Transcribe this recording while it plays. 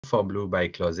for Blue by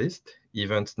Closist,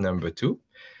 event number 2.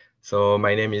 So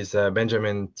my name is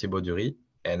Benjamin Thibault-Dury,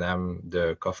 and I'm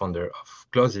the co-founder of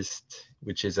Closist,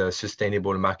 which is a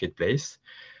sustainable marketplace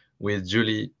with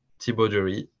Julie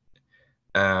Thibault-Dury,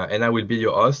 and I will be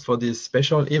your host for this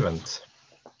special event.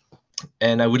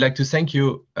 And I would like to thank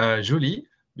you, Julie,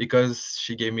 because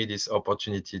she gave me this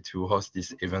opportunity to host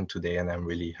this event today, and I'm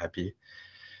really happy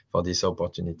for this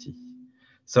opportunity.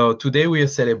 So today we are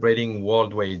celebrating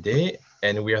World Whale Day,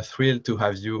 and we are thrilled to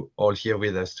have you all here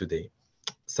with us today.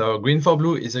 So Green for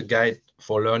Blue is a guide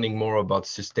for learning more about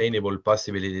sustainable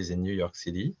possibilities in New York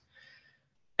City.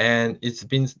 And it's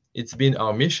been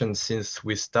our mission since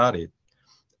we started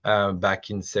back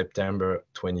in September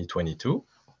 2022.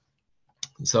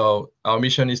 So our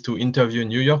mission is to interview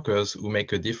New Yorkers who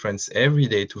make a difference every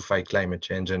day to fight climate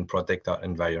change and protect our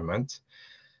environment.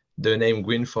 The name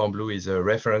Green for Blue is a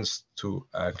reference to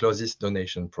a Closist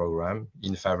donation program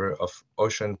in favor of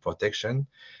ocean protection,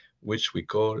 which we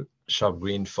call Shop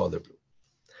Green for the Blue.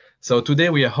 So today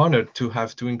we are honored to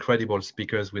have two incredible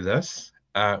speakers with us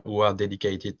who are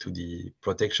dedicated to the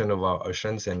protection of our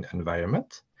oceans and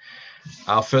environment.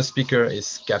 Our first speaker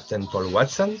is Captain Paul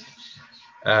Watson,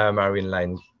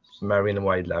 marine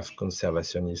wildlife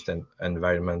conservationist and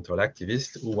environmental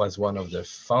activist who was one of the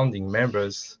founding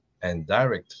members and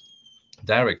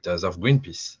directors of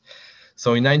Greenpeace.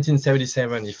 So in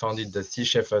 1977, he founded the Sea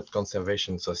Shepherd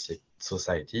Conservation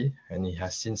Society, and he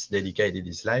has since dedicated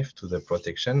his life to the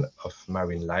protection of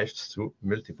marine life through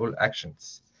multiple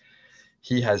actions.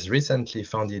 He has recently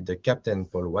founded the Captain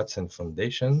Paul Watson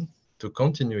Foundation to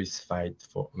continue his fight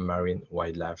for marine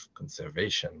wildlife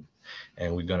conservation.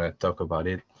 And we're going to talk about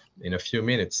it in a few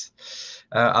minutes.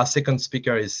 Our second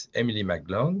speaker is Emilie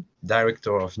McGlone,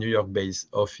 director of New York-based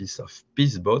Office of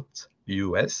Peace Boat,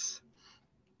 US,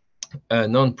 a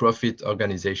non-profit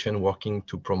organization working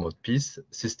to promote peace,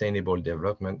 sustainable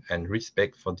development, and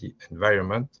respect for the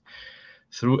environment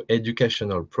through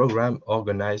educational program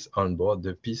organized on board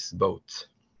the Peace Boat.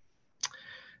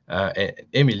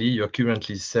 Emilie, you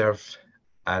currently serve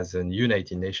as a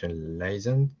United Nations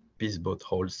liaison. Peace Boat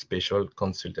holds special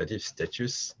consultative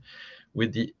status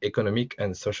with the Economic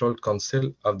and Social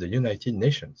Council of the United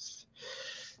Nations.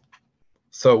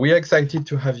 So we are excited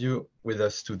to have you with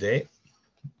us today.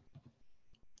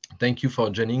 Thank you for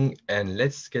joining, and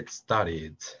let's get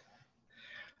started.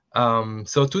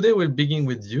 So today we'll begin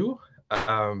with you,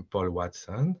 Paul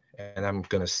Watson, and I'm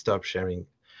gonna stop sharing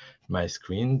my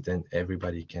screen, then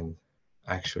everybody can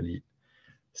actually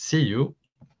see you.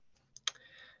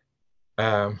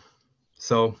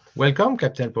 So welcome,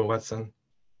 Captain Paul Watson.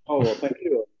 Oh, well, thank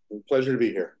you. Pleasure to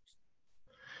be here.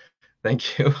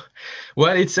 Thank you.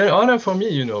 Well, it's an honor for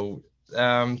me,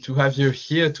 to have you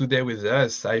here today with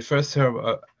us. I first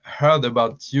heard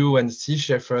about you and Sea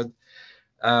Shepherd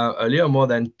a little more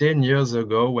than 10 years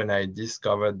ago when I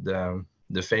discovered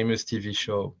the famous TV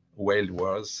show Whale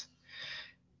Wars.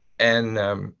 And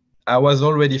I was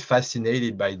already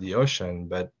fascinated by the ocean,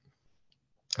 but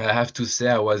I have to say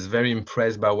I was very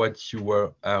impressed by what you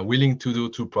were willing to do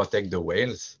to protect the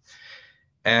whales.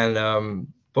 And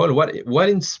Paul, what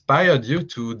inspired you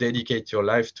to dedicate your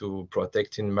life to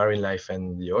protecting marine life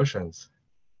and the oceans?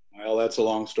 Well, that's a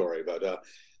long story, but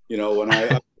when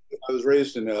I was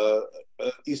raised in a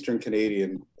Eastern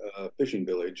Canadian fishing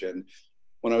village, and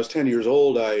when I was 10 years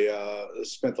old, I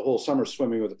spent the whole summer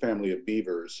swimming with a family of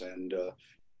beavers, and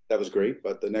that was great.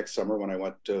 But the next summer, when I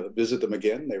went to visit them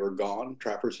again, they were gone.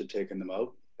 Trappers had taken them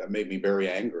out. That made me very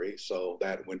angry. So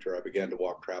that winter, I began to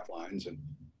walk trap lines and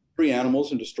free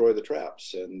animals and destroy the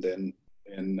traps. And then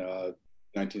in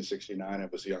 1969, I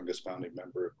was the youngest founding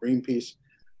member of Greenpeace.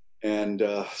 And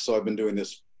so I've been doing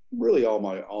this really all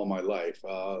my life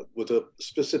with a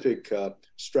specific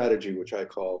strategy, which I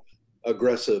call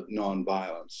aggressive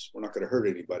nonviolence. We're not going to hurt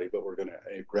anybody, but we're going to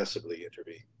aggressively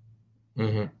intervene.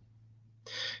 Mm-hmm.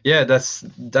 Yeah,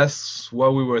 that's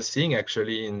what we were seeing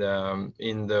actually in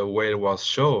the Whale Wars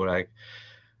show. Like,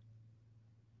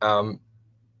 I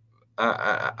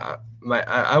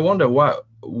wonder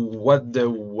what the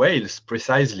whales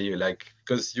precisely, like,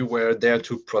 because you were there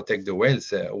to protect the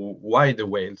whales. Why the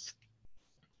whales?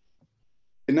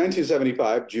 In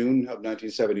 1975, June of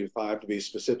 1975, to be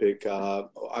specific,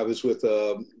 I was with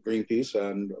Greenpeace,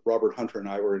 and Robert Hunter and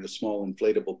I were in a small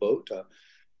inflatable boat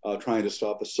trying to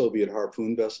stop a Soviet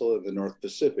harpoon vessel in the North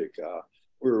Pacific.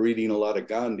 We were reading a lot of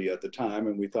Gandhi at the time,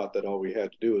 and we thought that all we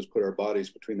had to do was put our bodies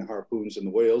between the harpoons and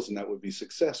the whales, and that would be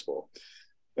successful.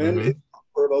 And it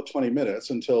for about 20 minutes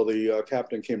until the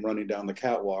captain came running down the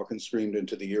catwalk and screamed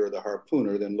into the ear of the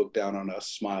harpooner, then looked down on us,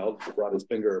 smiled, brought his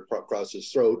finger across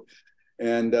his throat,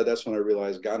 And that's when I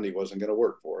realized Gandhi wasn't going to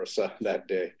work for us that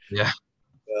day. Yeah.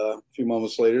 A few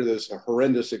moments later, there's a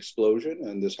horrendous explosion,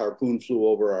 and this harpoon flew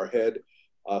over our head,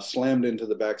 slammed into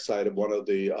the backside of one of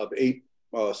the eight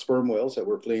sperm whales that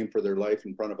were fleeing for their life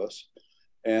in front of us.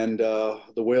 And the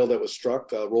whale that was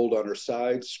struck rolled on her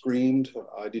side, screamed.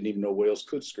 I didn't even know whales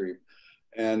could scream,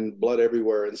 and blood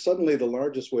everywhere. And suddenly the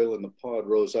largest whale in the pod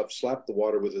rose up, slapped the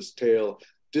water with his tail,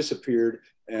 disappeared,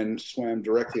 and swam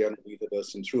directly underneath of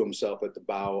us and threw himself at the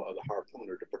bow of the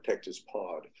harpooner to protect his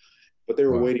pod. But they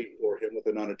were waiting for him with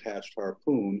an unattached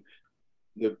harpoon.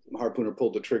 The harpooner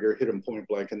pulled the trigger, hit him point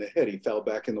blank in the head. He fell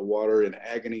back in the water in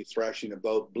agony, thrashing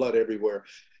about, blood everywhere.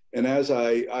 And as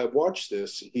I watched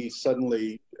this, he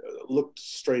suddenly looked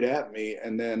straight at me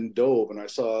and then dove, and I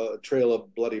saw a trail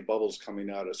of bloody bubbles coming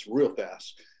at us real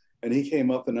fast. And he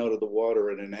came up and out of the water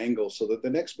at an angle so that the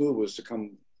next move was to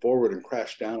come forward and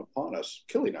crash down upon us,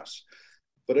 killing us.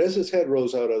 But as his head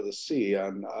rose out of the sea,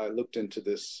 and I looked into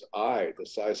this eye, the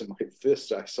size of my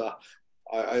fist, I saw,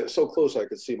 so close I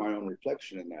could see my own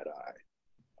reflection in that eye.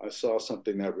 I saw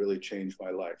something that really changed my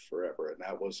life forever, and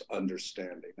that was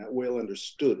understanding. That whale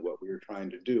understood what we were trying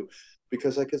to do,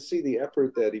 because I could see the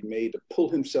effort that he made to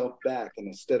pull himself back, and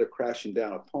instead of crashing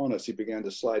down upon us, he began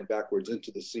to slide backwards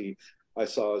into the sea. I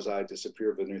saw his eye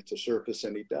disappear beneath the surface,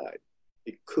 and he died.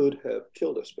 He could have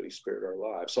killed us, but he spared our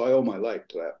lives. So I owe my life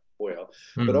to that whale.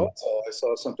 But also I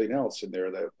saw something else in there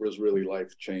that was really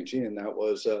life-changing, and that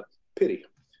was pity.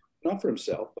 Not for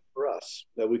himself, but for us,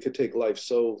 that we could take life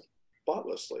so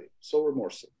thoughtlessly, so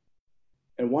remorselessly.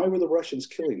 And why were the Russians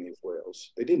killing these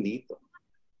whales? They didn't eat them.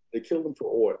 They killed them for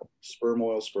oil,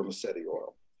 spermaceti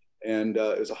oil. And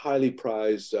it was a highly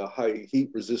prized, high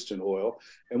heat-resistant oil.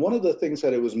 And one of the things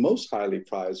that it was most highly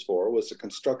prized for was the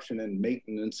construction and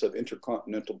maintenance of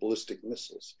intercontinental ballistic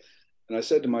missiles. And I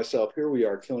said to myself, here we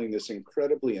are killing this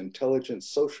incredibly intelligent,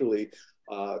 socially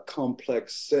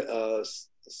complex,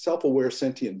 self-aware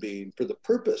sentient being for the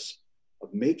purpose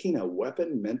of making a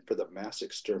weapon meant for the mass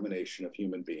extermination of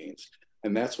human beings.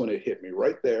 And that's when it hit me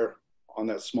right there on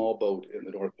that small boat in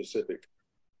the North Pacific.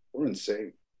 We're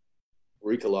insane.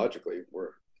 We're ecologically,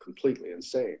 we're completely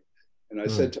insane. And I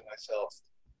said to myself,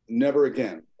 never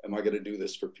again am I going to do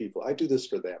this for people. I do this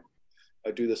for them. I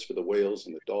do this for the whales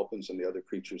and the dolphins and the other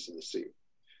creatures of the sea.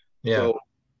 Yeah. So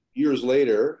years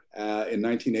later, in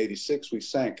 1986, we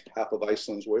sank half of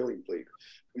Iceland's whaling fleet.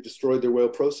 We destroyed their whale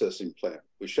processing plant.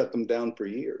 We shut them down for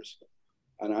years.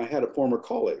 And I had a former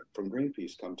colleague from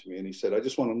Greenpeace come to me, and he said, I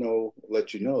just want to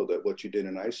let you know that what you did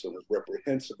in Iceland was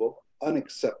reprehensible,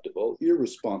 unacceptable,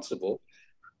 irresponsible.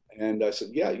 And I said,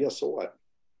 yeah, so what?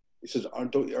 He says,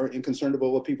 aren't you concerned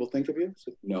about what people think of you? I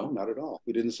said, no, not at all.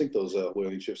 We didn't sink those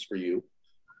whaling ships for you.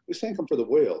 We sank them for the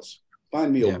whales.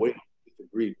 Find me a whale that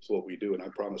agrees with what we do, and I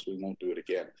promise we won't do it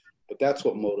again. But that's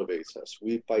what motivates us.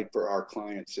 We fight for our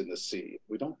clients in the sea.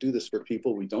 We don't do this for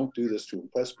people. We don't do this to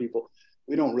impress people.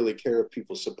 We don't really care if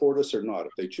people support us or not.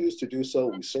 If they choose to do so,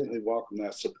 we certainly welcome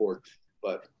that support.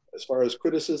 But as far as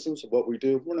criticisms of what we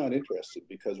do, we're not interested,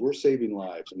 because we're saving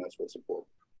lives, and that's what's important.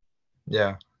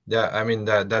 Yeah. I mean,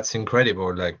 that's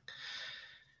incredible. Like,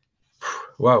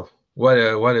 wow, what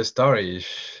a story.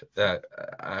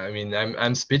 I mean,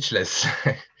 I'm speechless.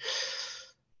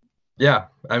 Yeah,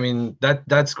 I mean,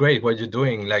 that's great what you're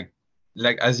doing. Like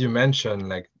as you mentioned,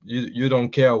 like you don't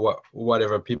care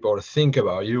whatever people think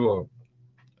about you or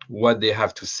what they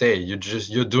have to say.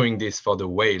 You're doing this for the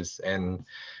whales, and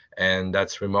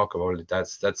that's remarkable.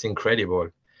 That's incredible.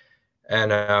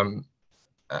 And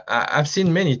I've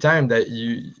seen many times that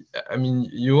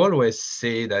you always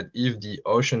say that if the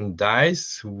ocean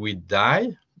dies, we die.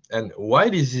 And why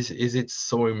is it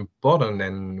so important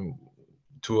and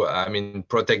to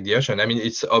protect the ocean? I mean,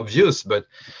 it's obvious, but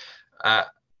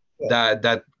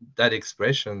that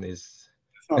expression is,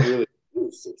 it's not really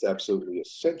obvious. It's absolutely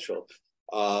essential.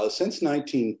 Since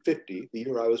 1950, the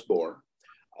year I was born,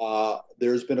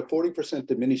 there's been a 40%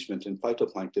 diminishment in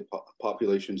phytoplankton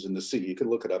populations in the sea. You can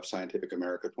look it up. Scientific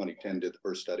America 2010 did the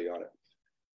first study on it.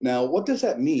 Now, what does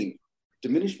that mean?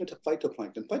 Diminishment of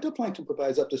phytoplankton. Phytoplankton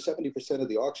provides up to 70% of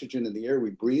the oxygen in the air we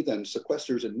breathe and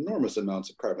sequesters enormous amounts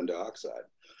of carbon dioxide.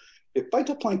 If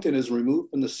phytoplankton is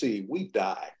removed from the sea, we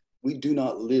die. We do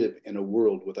not live in a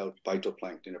world without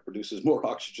phytoplankton. It produces more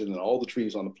oxygen than all the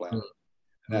trees on the planet.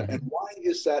 Mm-hmm. And why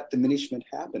is that diminishment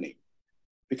happening?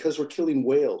 Because we're killing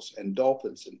whales and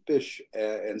dolphins and fish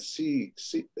and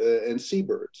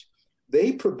seabirds.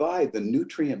 They provide the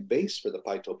nutrient base for the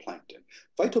phytoplankton.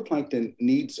 Phytoplankton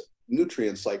needs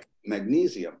nutrients like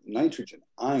magnesium, nitrogen,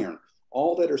 iron,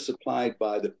 all that are supplied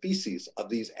by the feces of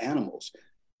these animals.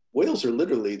 Whales are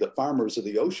literally the farmers of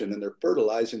the ocean, and they're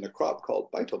fertilizing the crop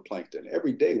called phytoplankton.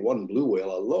 Every day, one blue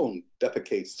whale alone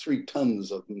defecates 3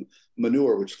 tons of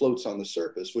manure, which floats on the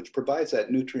surface, which provides that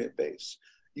nutrient base.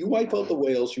 You wipe out the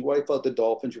whales, you wipe out the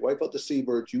dolphins, you wipe out the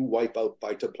seabirds, you wipe out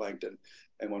phytoplankton.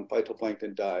 And when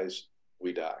phytoplankton dies,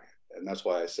 we die. And that's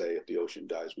why I say if the ocean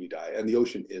dies, we die. And the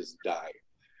ocean is dying.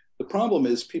 The problem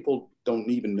is people don't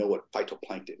even know what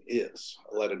phytoplankton is,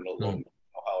 let alone know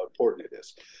how important it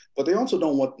is. But they also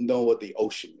don't know what the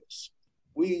ocean is.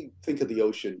 We think of the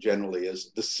ocean generally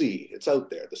as the sea. It's out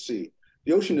there, the sea.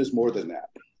 The ocean is more than that.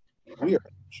 We are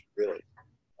the ocean, really.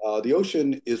 The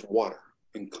ocean is water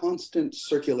in constant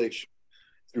circulation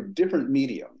through different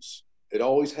mediums. It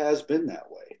always has been that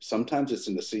way. Sometimes it's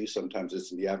in the sea, sometimes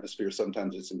it's in the atmosphere,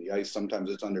 sometimes it's in the ice, sometimes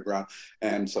it's underground,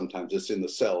 and sometimes it's in the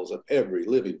cells of every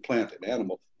living plant and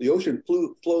animal. The ocean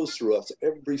flows through us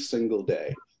every single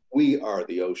day. We are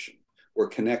the ocean. We're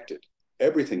connected.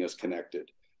 Everything is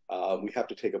connected. We have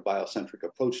to take a biocentric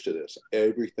approach to this.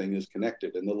 Everything is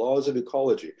connected. And the laws of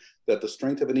ecology, that the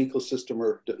strength of an ecosystem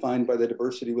are defined by the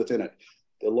diversity within it.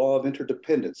 The law of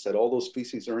interdependence, that all those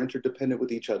species are interdependent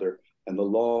with each other, and the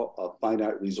law of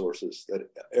finite resources, that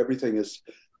everything is,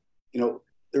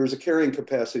 there is a carrying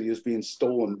capacity is being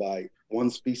stolen by one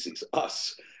species,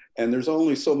 us. And there's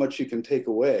only so much you can take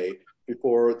away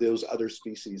before those other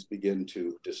species begin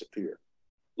to disappear.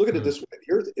 Look at it this way.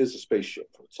 Here is a spaceship.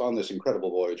 It's on this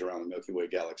incredible voyage around the Milky Way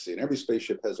galaxy, and every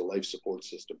spaceship has a life support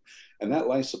system. And that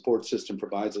life support system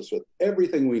provides us with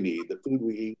everything we need: the food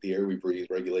we eat, the air we breathe,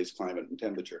 regulates climate and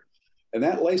temperature. And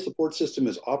that life support system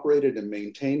is operated and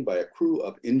maintained by a crew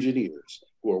of engineers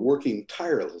who are working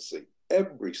tirelessly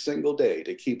every single day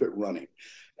to keep it running.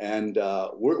 And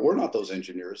we're not those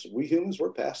engineers. We humans,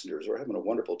 we're passengers. We're having a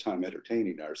wonderful time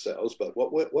entertaining ourselves. But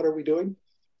what are we doing?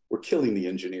 We're killing the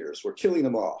engineers. We're killing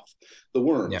them off. The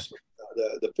worms,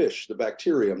 the fish, the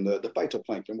bacterium, the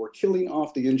phytoplankton. We're killing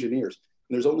off the engineers.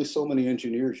 And there's only so many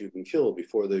engineers you can kill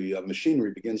before the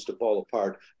machinery begins to fall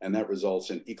apart, and that results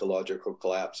in ecological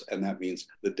collapse, and that means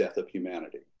the death of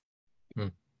humanity.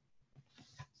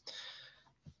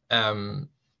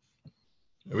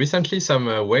 Recently,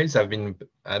 some whales have been,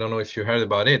 I don't know if you heard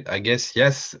about it, I guess,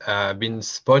 yes, been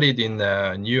spotted in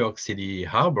New York City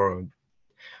harbor.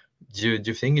 Do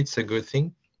you think it's a good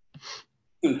thing?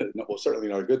 No, well, certainly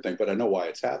not a good thing, but I know why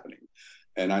it's happening.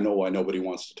 And I know why nobody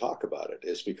wants to talk about it.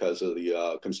 It's because of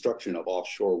the construction of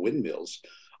offshore windmills,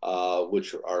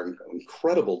 which are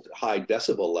incredible high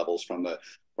decibel levels from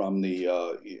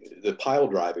the pile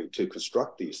driving to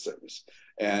construct these things.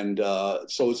 And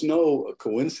so it's no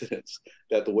coincidence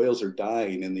that the whales are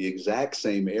dying in the exact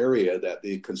same area that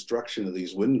the construction of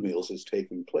these windmills is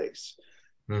taking place.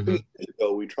 2 years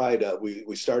ago,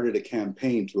 we started a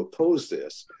campaign to oppose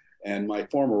this, and my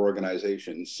former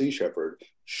organization, Sea Shepherd,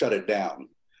 shut it down.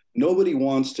 Nobody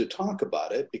wants to talk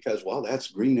about it because, well, that's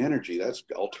green energy, that's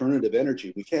alternative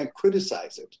energy. We can't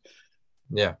criticize it.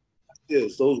 Yeah,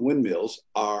 those windmills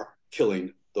are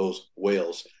killing those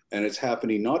whales, and it's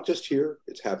happening not just here.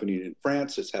 It's happening in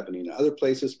France. It's happening in other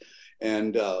places.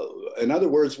 And in other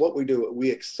words, what we do,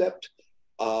 we accept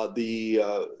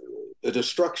the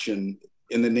destruction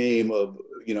in the name of,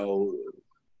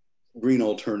 green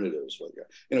alternatives.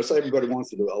 So everybody wants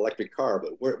to do an electric car,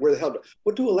 but where the hell,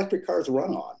 what do electric cars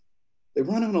run on? They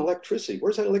run on electricity.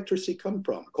 Where's that electricity come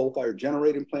from? Coal-fired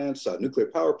generating plants, nuclear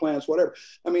power plants, whatever.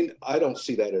 I mean, I don't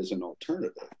see that as an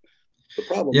alternative. The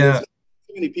problem is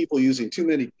too many people using too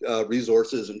many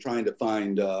resources and trying to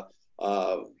find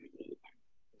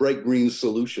bright green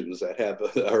solutions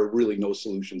that are really no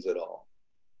solutions at all.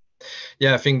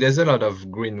 Yeah, I think there's a lot of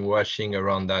greenwashing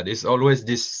around that. It's always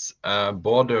this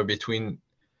border between,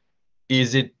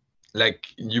 is it like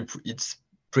it's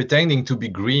pretending to be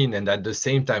green, and at the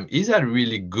same time, is that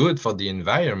really good for the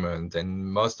environment? And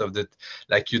most of the,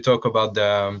 like you talk about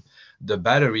the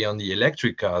battery on the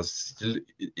electric cars,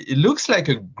 it looks like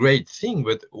a great thing,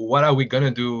 but what are we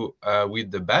gonna do with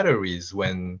the batteries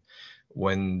when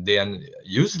they are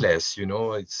useless?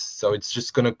 It's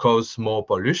just gonna cause more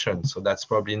pollution. So that's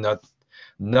probably not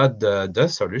the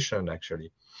solution,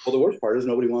 actually. Well, the worst part is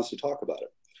nobody wants to talk about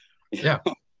it. Yeah.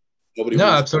 Nobody no,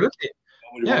 wants absolutely.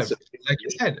 Nobody wants to. Like you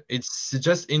said, it's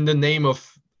just in the name of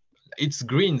it's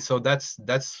green, so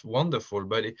that's wonderful,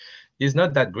 but it's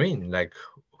not that green. Like,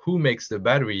 who makes the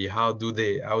battery? How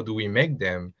do we make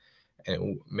them?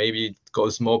 And maybe it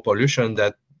causes more pollution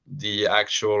than the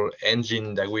actual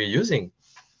engine that we're using.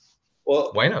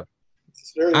 Well, why not?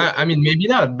 I mean, maybe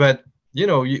not, but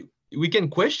we can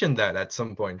question that at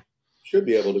some point. should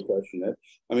be able to question it.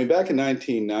 I mean, back in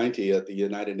 1990 at the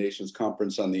United Nations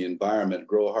Conference on the Environment,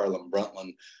 Gro Harlem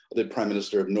Brundtland, the Prime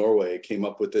Minister of Norway, came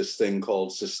up with this thing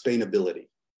called sustainability.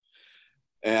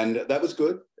 And that was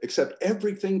good, except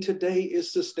everything today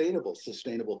is sustainable.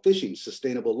 Sustainable fishing,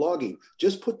 sustainable logging.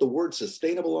 Just put the word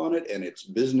sustainable on it and it's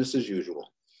business as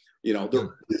usual. You know, there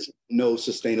is no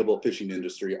sustainable fishing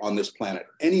industry on this planet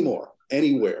anymore,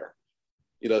 anywhere.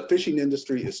 You know, the fishing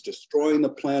industry is destroying the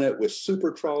planet with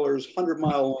super trawlers,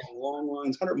 100-mile long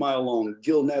lines, 100-mile long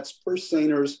gill nets, purse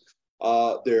seiners.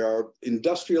 There are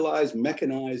industrialized,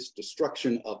 mechanized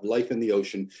destruction of life in the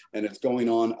ocean, and it's going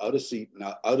on out of sight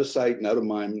and out of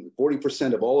mind.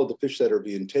 40% of all of the fish that are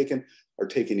being taken are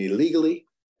taken illegally,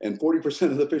 and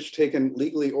 40% of the fish taken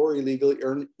legally or illegally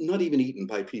are not even eaten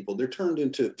by people. They're turned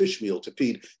into fish meal to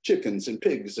feed chickens and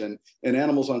pigs and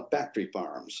animals on factory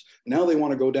farms. Now they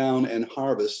want to go down and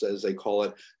harvest, as they call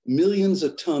it, millions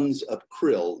of tons of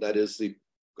krill, that is the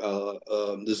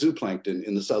zooplankton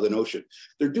in the Southern Ocean.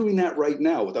 They're doing that right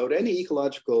now without any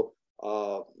ecological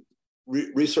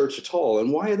research at all.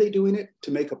 And why are they doing it? To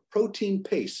make a protein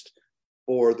paste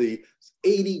for the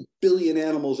 80 billion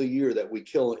animals a year that we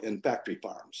kill in factory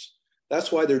farms.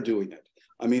 That's why they're doing it.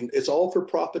 I mean, it's all for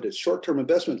profit. It's short-term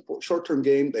investment, short-term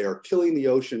gain. They are killing the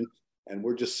ocean. And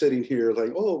we're just sitting here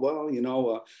like, oh, well, you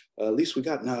know, at least we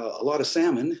got a lot of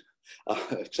salmon.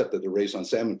 Except that they're raised on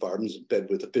salmon farms and fed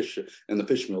with the fish and the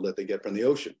fish meal that they get from the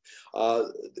ocean.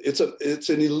 It's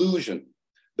an illusion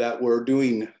that we're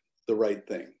doing the right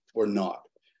thing or not.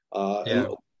 And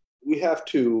we have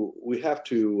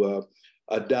to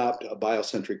adopt a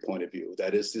biocentric point of view.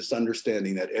 That is this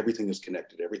understanding that everything is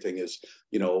connected, everything is,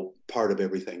 you know, part of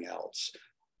everything else.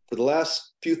 For the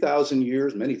last few thousand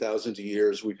years, many thousands of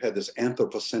years, we've had this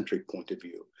anthropocentric point of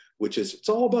view, which is it's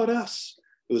all about us.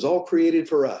 It was all created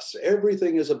for us.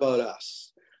 Everything is about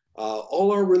us.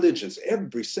 All our religions,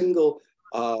 every single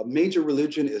major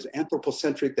religion is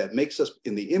anthropocentric. That makes us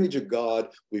in the image of God.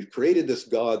 We've created this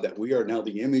God that we are now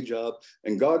the image of,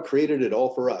 and God created it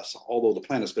all for us. Although the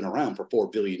planet's been around for 4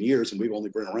 billion years, and we've only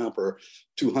been around for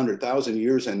 200,000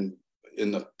 years, and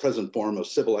in the present form of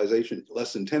civilization,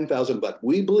 less than 10,000. But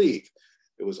we believe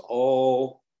it was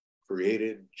all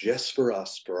created just for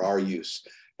us, for our use.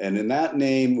 And in that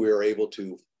name, we are able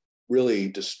to really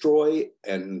destroy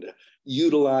and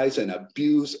utilize and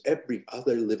abuse every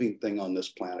other living thing on this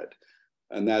planet.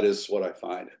 And that is what I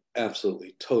find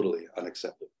absolutely, totally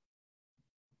unacceptable.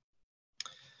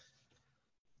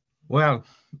 Well,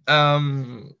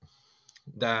 again,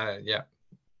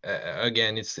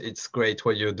 it's great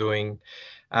what you're doing.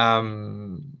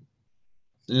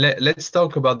 Let's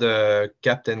talk about the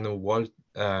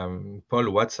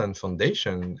Paul Watson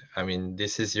Foundation. I mean,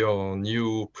 this is your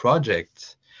new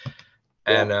project,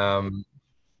 yeah.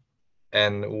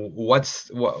 And what's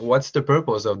the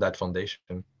purpose of that foundation?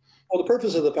 Well, the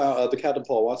purpose of the Captain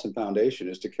Paul Watson Foundation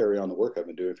is to carry on the work I've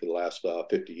been doing for the last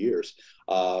 50 years.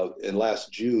 In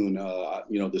last June,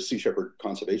 you know, the Sea Shepherd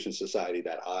Conservation Society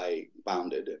that I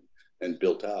founded and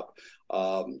built up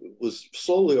was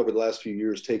slowly over the last few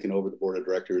years taken over the board of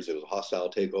directors. It was a hostile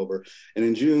takeover. And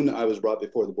in June, I was brought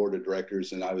before the board of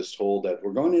directors and I was told that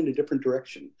we're going in a different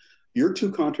direction. You're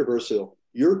too controversial.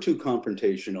 You're too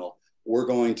confrontational. We're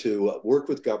going to work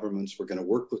with governments. We're going to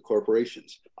work with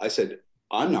corporations. I said,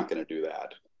 I'm not going to do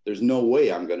that. There's no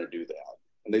way I'm going to do that.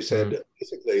 And they said,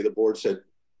 basically, the board said,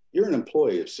 you're an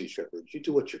employee of Sea Shepherd. You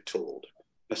do what you're told.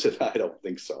 I said, I don't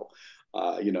think so.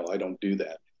 You know, I don't do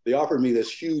that. They offered me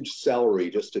this huge salary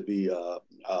just to be a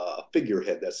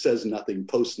figurehead that says nothing,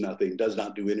 posts nothing, does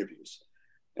not do interviews.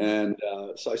 And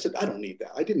so I said, I don't need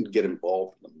that. I didn't get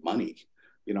involved in the money.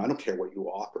 You know, I don't care what you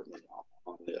offer me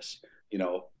on this, you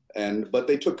know. But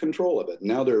they took control of it.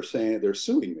 Now they're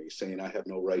suing me, saying I have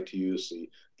no right to use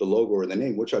the logo or the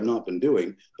name, which I've not been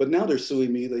doing. But now they're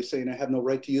suing me. They're saying I have no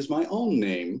right to use my own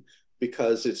name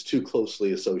because it's too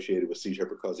closely associated with Sea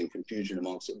Shepherd, causing confusion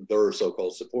amongst their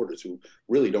so-called supporters who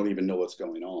really don't even know what's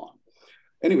going on.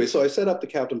 Anyway, so I set up the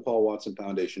Captain Paul Watson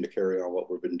Foundation to carry on what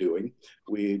we've been doing.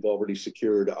 We've already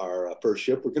secured our first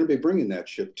ship. We're going to be bringing that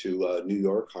ship to New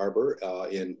York Harbor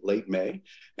in late May.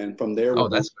 And from there,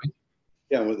 that's great.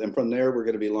 Yeah, and from there, we're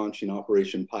going to be launching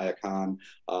Operation Payakan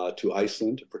to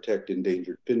Iceland to protect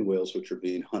endangered fin whales, which are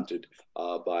being hunted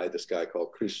by this guy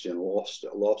called Christian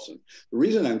Lofson. The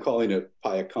reason I'm calling it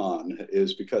Payakan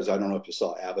is because I don't know if you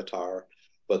saw Avatar,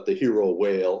 but the hero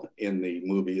whale in the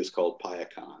movie is called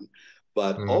Payakan.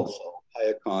 But also,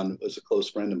 Payakan was a close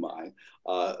friend of mine,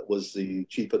 was the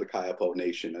chief of the Kayapo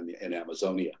Nation in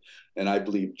Amazonia. And I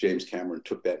believe James Cameron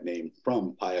took that name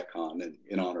from Payakan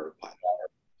in honor of Payakan.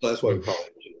 So that's why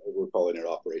we're calling it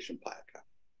Operation Payakan.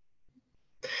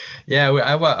 Yeah,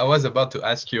 I was about to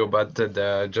ask you about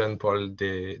the John Paul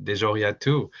de Joria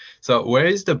too. So where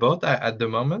is the boat at the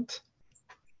moment?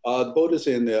 The boat is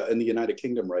in the United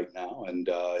Kingdom right now, and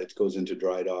it goes into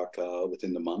dry dock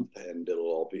within the month, and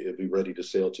it'll be ready to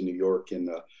sail to New York in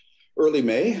early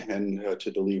May, and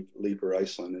leave for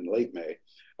Iceland in late May.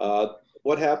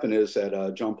 What happened is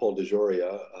that John Paul de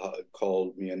Joria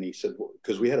called me, and he said,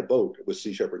 because we had a boat with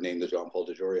Sea Shepherd named the John Paul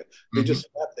de Joria, Hmm. they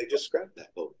just scrapped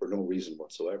that boat for no reason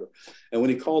whatsoever. And when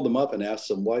he called them up and asked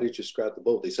them, why did you scrap the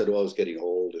boat? They said, well, I was getting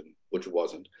old, and which it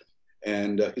wasn't.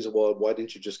 And he said, well, why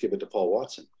didn't you just give it to Paul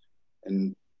Watson?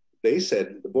 And they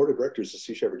said, the board of directors of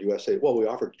Sea Shepherd USA, well, we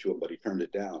offered it to him, but he turned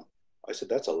it down. I said,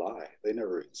 that's a lie. They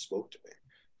never even spoke to me.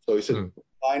 So he said, Hmm.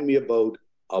 find me a boat,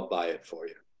 I'll buy it for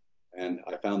you. And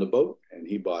I found a boat, and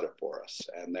he bought it for us.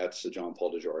 And that's the John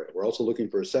Paul de Joria. We're also looking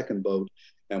for a second boat,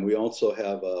 and we also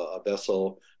have a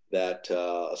vessel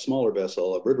a smaller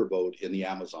vessel, a riverboat in the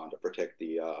Amazon to protect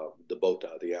the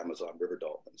Amazon river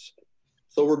dolphins.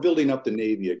 So we're building up the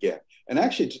Navy again. And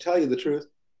actually, to tell you the truth,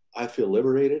 I feel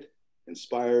liberated,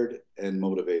 inspired, and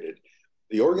motivated.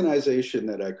 The organization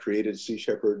that I created, Sea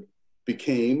Shepherd,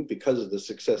 became, because of the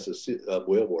success of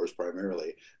whale wars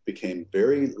primarily, became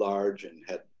very large and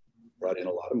had brought in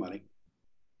a lot of money.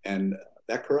 And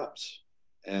that corrupts.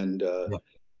 And Yeah.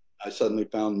 I suddenly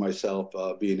found myself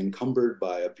being encumbered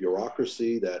by a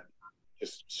bureaucracy that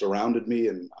just surrounded me,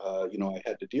 and I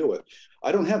had to deal with.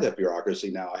 I don't have that bureaucracy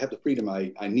now. I have the freedom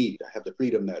I need. I have the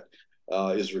freedom that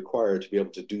is required to be able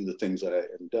to do the things that I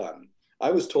have done. I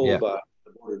was told Yeah. by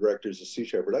the board of directors of Sea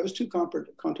Shepherd I was too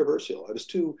controversial. I was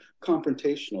too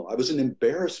confrontational. I was an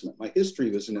embarrassment. My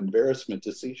history was an embarrassment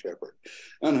to Sea Shepherd.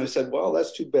 And I said, well,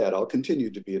 that's too bad. I'll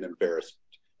continue to be an embarrassment.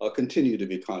 I'll continue to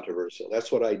be controversial.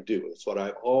 That's what I do. It's what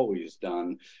I've always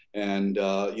done. And,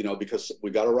 because we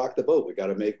got to rock the boat, we got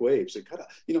to make waves.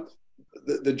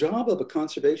 The job of a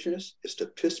conservationist is to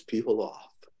piss people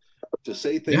off, to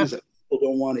say Yeah. things that people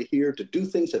don't want to hear, to do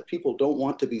things that people don't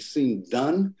want to be seen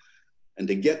done, and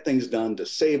to get things done to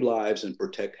save lives and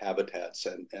protect habitats.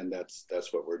 And that's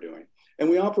what we're doing. And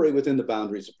we operate within the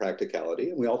boundaries of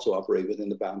practicality, and we also operate within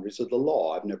the boundaries of the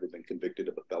law. I've never been convicted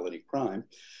of a felony crime,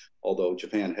 although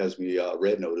Japan has me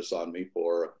red notice on me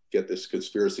for get this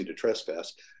conspiracy to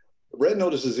trespass. Red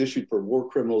notice is issued for war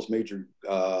criminals, major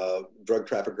drug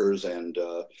traffickers, and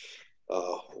uh,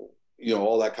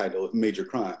 all that kind of major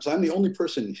crimes. I'm the only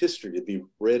person in history to be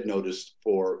red noticed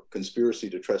for conspiracy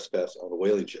to trespass on a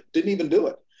whaling ship. Didn't even do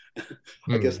it. I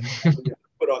Hmm. guess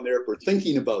put on there for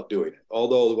thinking about doing it.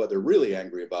 Although what they're really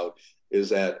angry about is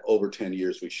that over 10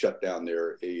 years we shut down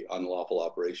their unlawful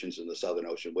operations in the Southern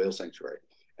Ocean whale sanctuary.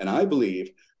 And I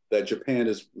believe that Japan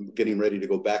is getting ready to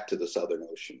go back to the Southern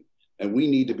Ocean, and we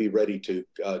need to be ready to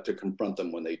confront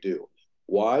them when they do.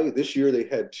 Why? This year they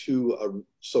had two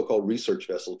so-called research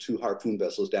vessels, two harpoon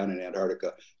vessels down in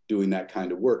Antarctica doing that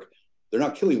kind of work. They're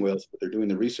not killing whales, but they're doing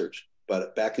the research.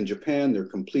 But back in Japan, they're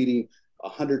completing a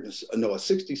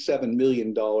 $67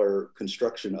 million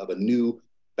construction of a new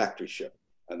factory ship.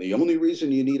 And the only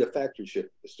reason you need a factory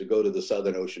ship is to go to the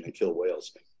Southern Ocean and kill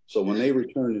whales. So when they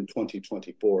return in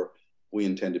 2024, we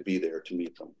intend to be there to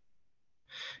meet them.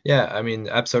 Yeah, I mean,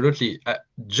 absolutely.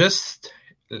 Just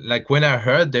like when I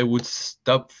heard they would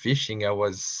stop fishing, I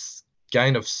was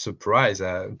kind of surprised.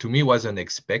 To me, it was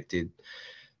unexpected.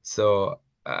 So,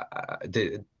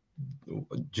 do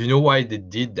you know why they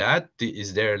did that?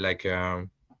 Is there like,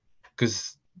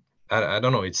 because I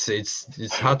don't know,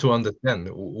 it's hard to understand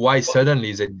why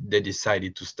suddenly they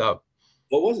decided to stop.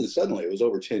 Well, it wasn't suddenly, it was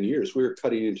over 10 years. We were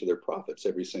cutting into their profits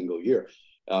every single year.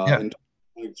 Yeah. In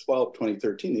 2012,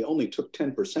 2013, they only took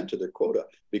 10% of their quota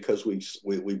because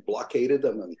we blockaded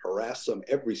them and harassed them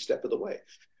every step of the way.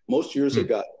 Most years they Mm.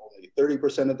 got only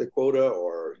 30% of the quota,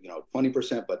 or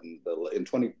 20%, but in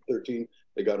 2013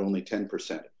 they got only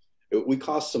 10%. We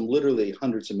cost them literally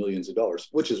hundreds of millions of dollars,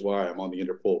 which is why I'm on the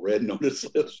Interpol red notice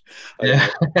list. Yeah.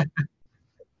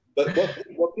 But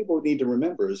what people need to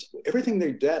remember is everything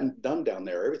they've done down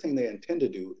there, everything they intend to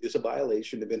do is a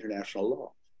violation of international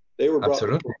law. They were brought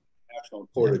before Absolutely. the International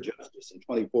Court Yeah. of Justice in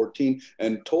 2014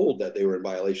 and told that they were in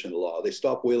violation of the law. They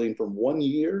stopped whaling for 1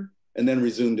 year and then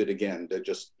resumed it again, to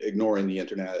just ignoring the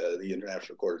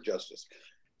International Court of Justice.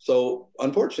 So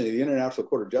unfortunately, the International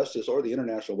Court of Justice or the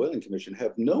International Whaling Commission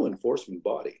have no enforcement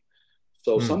body.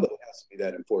 So Mm. somebody has to be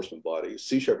that enforcement body.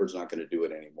 Sea Shepherd's not going to do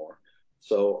it anymore.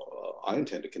 So I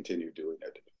intend to continue doing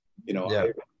it. You know,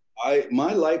 Yeah.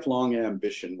 my lifelong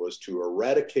ambition was to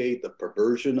eradicate the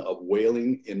perversion of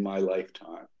whaling in my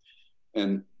lifetime,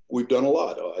 and we've done a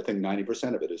lot. I think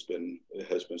 90% of it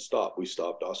has been stopped. We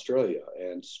stopped Australia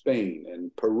and Spain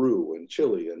and Peru and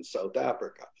Chile and South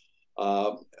Africa.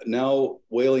 Now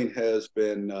whaling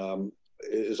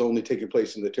is only taking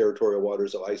place in the territorial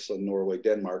waters of Iceland, Norway,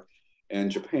 Denmark, and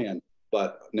Japan.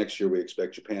 But next year we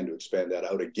expect Japan to expand that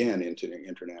out again into the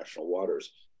international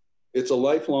waters. It's a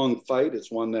lifelong fight.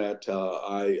 It's one that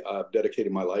I've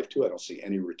dedicated my life to. I don't see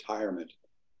any retirement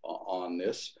on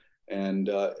this. And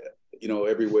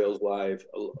every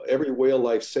whale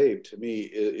life saved to me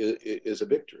is a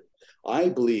victory. I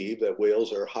believe that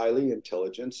whales are highly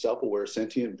intelligent, self-aware,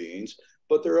 sentient beings,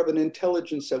 but they're of an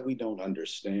intelligence that we don't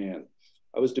understand.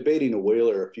 I was debating a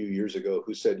whaler a few years ago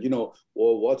who said, well,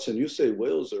 Watson, you say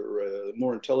whales are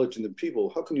more intelligent than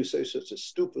people. How can you say such a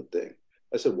stupid thing?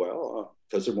 I said, well,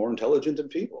 because they're more intelligent than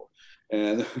people.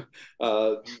 And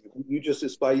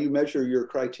it's by you measure your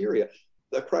criteria.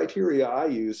 The criteria I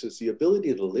use is the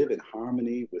ability to live in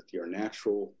harmony with your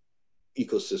natural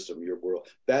ecosystem, your world.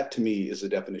 That to me is the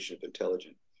definition of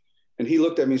intelligent. And he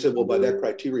looked at me and said, well, by that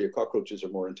criteria, cockroaches are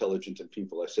more intelligent than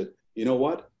people. I said, you know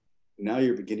what? Now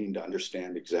you're beginning to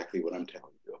understand exactly what I'm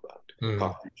telling you about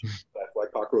cockroaches. That's why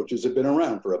cockroaches have been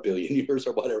around for 1 billion years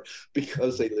or whatever,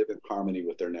 because they live in harmony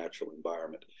with their natural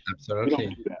environment. Absolutely. We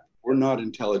don't do that. We're not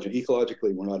intelligent.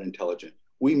 Ecologically, we're not intelligent.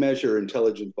 We measure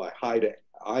intelligence by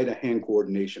eye-to-hand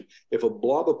coordination. If a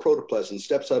blob of protoplasm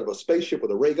steps out of a spaceship with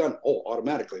a ray gun,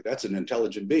 automatically that's an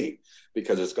intelligent being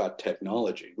because it's got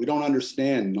technology. We don't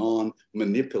understand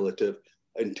non-manipulative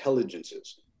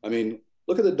intelligences. I mean,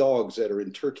 look at the dogs that are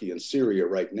in Turkey and Syria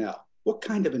right now. What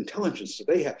kind of intelligence do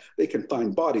they have? They can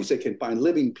find bodies. They can find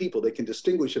living people. They can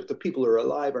distinguish if the people are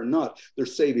alive or not. They're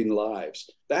saving lives.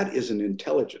 That is an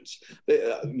intelligence.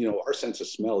 Our sense of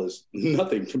smell is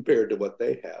nothing compared to what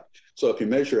they have. So if you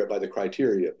measure it by the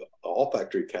criteria,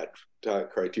 olfactory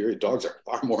criteria, dogs are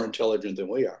far more intelligent than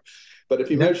we are. But if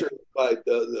you measure it by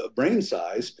the brain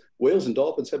size, whales and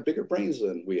dolphins have bigger brains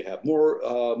than we have, more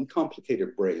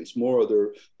complicated brains, more of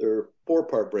their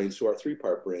 4-part brains to our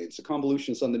 3-part brains. The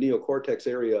convolutions on the neocortex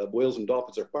area of whales and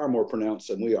dolphins are far more pronounced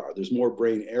than we are. There's more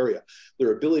brain area.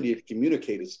 Their ability to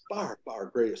communicate is far, far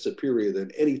greater, superior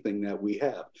than anything that we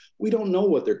have. We don't know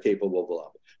what they're capable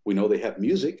of. We know they have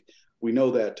music. We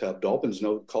know that dolphins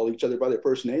call each other by their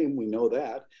first name. We know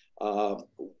that.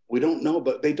 We don't know,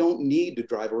 but they don't need to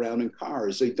drive around in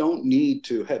cars. They don't need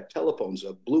to have telephones.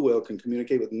 A blue whale can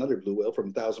communicate with another blue whale from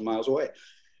 1,000 miles away.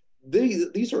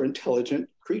 These are intelligent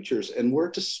creatures, and we're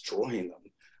destroying them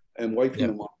and wiping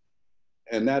them off.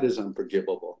 And that is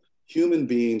unforgivable. Human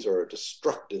beings are a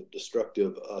destructive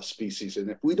species. And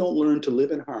if we don't learn to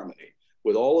live in harmony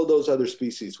with all of those other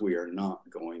species, we are not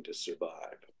going to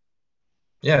survive.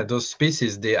 Yeah, those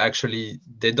species, they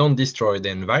don't destroy the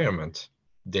environment.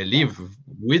 They live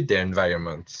with the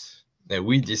environment.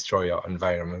 We destroy our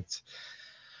environment.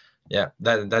 Yeah,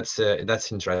 that's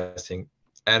interesting.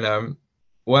 And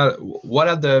what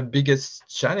are the biggest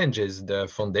challenges the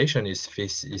foundation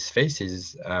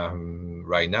faces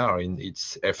right now in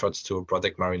its efforts to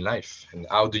protect marine life, and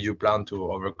how do you plan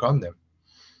to overcome them?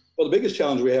 Well, the biggest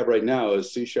challenge we have right now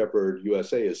is Sea Shepherd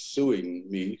USA is suing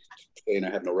me, saying I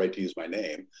have no right to use my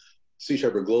name. Sea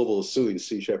Shepherd Global is suing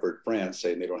Sea Shepherd France,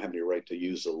 saying they don't have any right to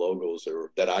use the logos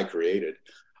that I created.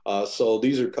 So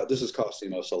this is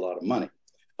costing us a lot of money.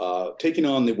 Taking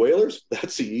on the whalers,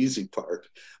 that's the easy part.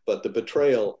 But the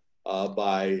betrayal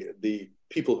by the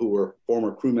people who were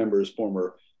former crew members,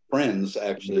 former friends,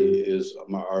 actually is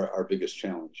our biggest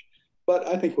challenge. But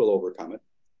I think we'll overcome it.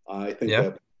 I think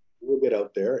that we'll get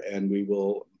out there and we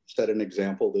will set an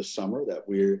example this summer that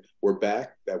we're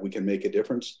back, that we can make a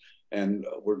difference. And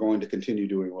we're going to continue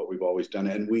doing what we've always done.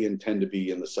 And we intend to be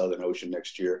in the Southern Ocean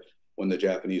next year when the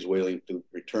Japanese whaling fleet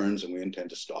returns, and we intend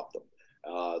to stop them.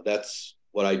 That's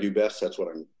what I do best. That's what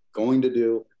I'm going to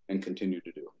do and continue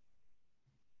to do.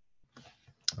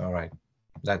 All right.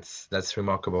 That's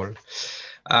remarkable.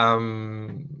 My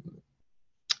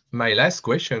last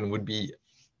question would be,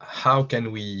 how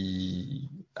can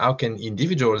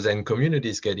individuals and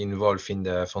communities get involved in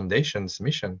the foundation's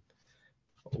mission?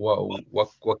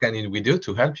 What can we do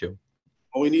to help you?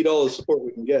 Well, we need all the support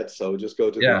we can get. So just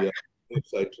go to the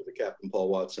website to the Captain Paul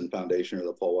Watson Foundation or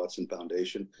the Paul Watson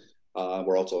Foundation.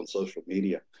 We're also on social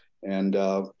media. And,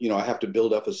 I have to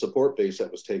build up a support base that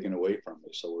was taken away from me.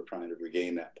 So we're trying to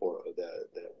regain that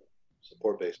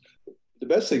support base. The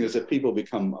best thing is that people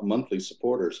become monthly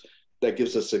supporters. That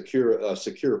gives us a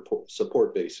secure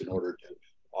support base in order to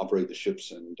operate the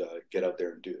ships and get out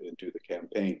there and do the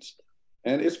campaigns.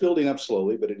 And it's building up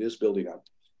slowly, but it is building up.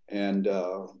 And,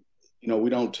 we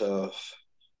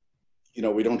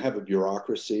don't have a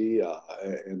bureaucracy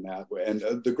in that way. And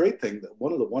the great thing,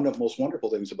 one of the most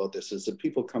wonderful things about this is that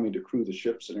people coming to crew the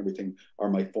ships and everything are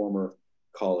my former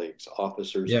colleagues,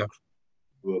 officers. Yeah.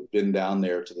 who have been down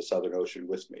there to the Southern Ocean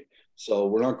with me. So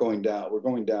we're not going down. We're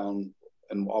going down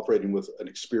and operating with an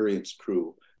experienced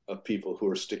crew of people who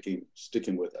are sticking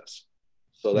with us.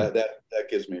 So that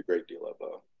gives me a great deal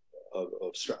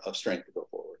of strength to go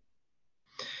forward.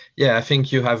 Yeah, I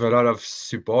think you have a lot of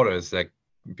supporters. Like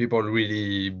people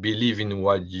really believe in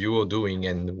what you're doing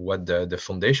and what the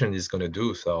foundation is going to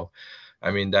do. So,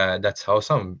 I mean, that's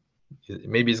awesome.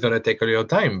 Maybe it's going to take a little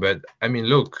time, but I mean,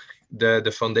 look,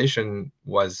 the foundation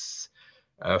was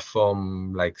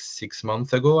formed like 6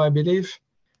 months ago, I believe,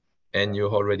 and you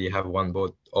already have one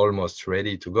boat almost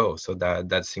ready to go. So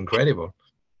that's incredible.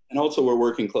 And also, we're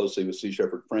working closely with Sea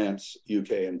Shepherd France,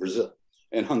 UK, and Brazil,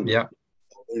 and Hungary. Yeah.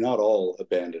 They're not all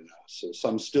abandoned us. So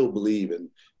some still believe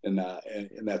in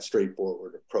that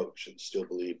straightforward approach, and still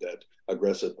believe that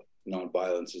aggressive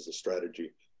nonviolence is a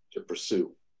strategy to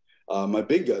pursue. My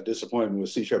big disappointment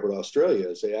with Sea Shepherd Australia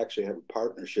is they actually have a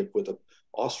partnership with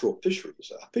Austral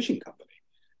Fisheries, a fishing company.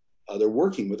 They're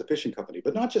working with a fishing company,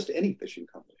 but not just any fishing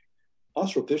company.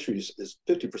 Austral Fisheries is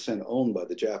 50% owned by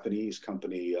the Japanese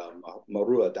company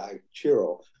Marua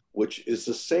Daiichiro, which is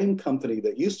the same company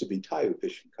that used to be Taiyu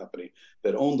Fishing Company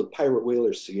that owned the pirate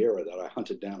whaler Sierra that I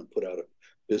hunted down and put out of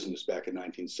business back in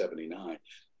 1979.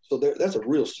 So that's a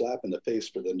real slap in the face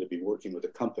for them to be working with a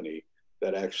company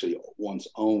that actually once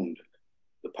owned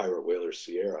the pirate whaler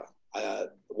Sierra.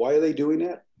 Why are they doing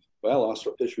that? Well,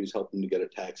 Austral Fisheries helped them to get a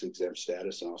tax-exempt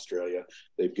status in Australia.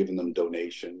 They've given them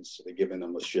donations. They've given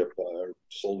them a ship,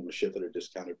 sold them a ship at a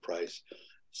discounted price.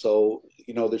 So,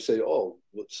 they say,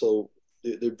 so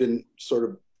they've been sort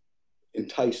of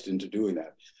enticed into doing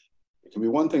that. It can be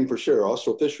one thing for sure.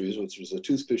 Austral Fisheries, which was a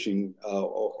tooth fishing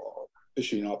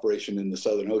operation in the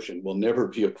Southern Ocean, will never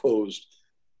be opposed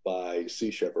by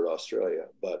Sea Shepherd Australia.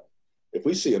 But if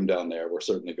we see them down there, we're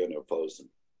certainly going to oppose them.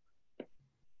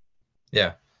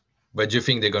 Yeah. But do you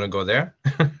think they're going to go there?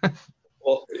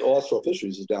 Well, Austral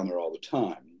Fisheries is down there all the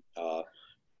time,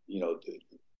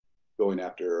 going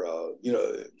after,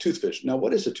 toothfish. Now,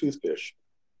 what is a toothfish?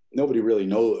 Nobody really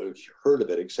heard of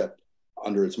it except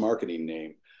under its marketing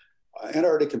name.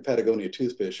 Antarctic and Patagonia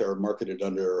toothfish are marketed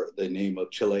under the name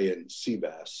of Chilean sea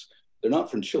bass. They're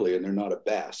not from Chile and they're not a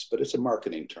bass, but it's a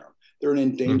marketing term. They're an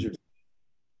endangered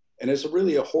and it's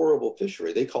really a horrible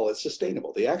fishery. They call it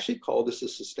sustainable. They actually call this a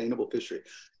sustainable fishery.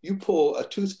 You pull a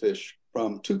toothfish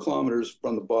from 2 kilometers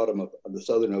from the bottom of the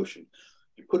Southern Ocean.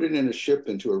 You put it in a ship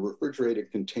into a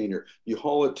refrigerated container. You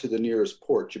haul it to the nearest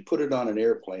port. You put it on an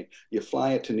airplane. You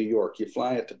fly it to New York. You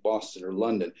fly it to Boston or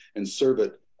London and serve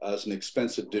it as an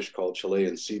expensive dish called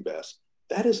Chilean sea bass.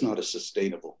 That is not a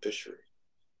sustainable fishery.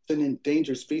 It's an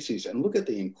endangered species. And look at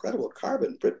the incredible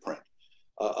carbon footprint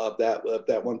of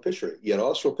that one fishery. Yet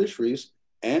Austral Fisheries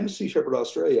and Sea Shepherd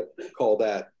Australia call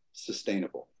that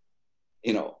sustainable.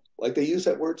 Like they use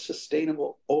that word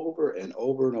sustainable over and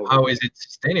over and over. How is it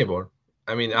sustainable?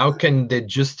 I mean, how can they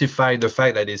justify the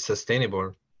fact that it's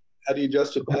sustainable? How do you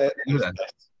justify it?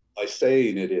 By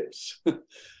saying it is.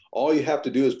 All you have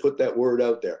to do is put that word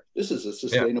out there. This is a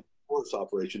sustainable forest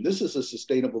operation. This is a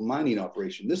sustainable mining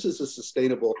operation. This is a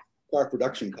sustainable car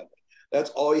production company. That's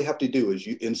all you have to do is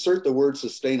you insert the word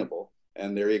sustainable,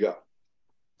 and there you go.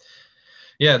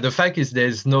 Yeah, the fact is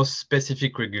there's no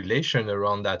specific regulation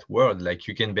around that word. Like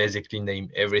you can basically name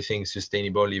everything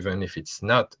sustainable, even if it's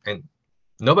not. And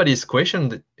nobody is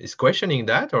questioning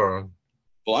that, or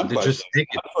well,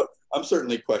 I'm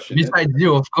certainly questioning. Besides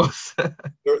you, of course.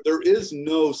 there is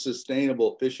no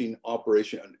sustainable fishing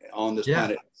operation on this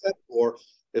planet, except for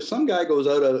if some guy goes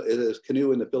out of his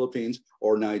canoe in the Philippines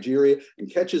or Nigeria and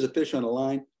catches a fish on a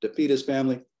line to feed his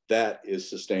family, that is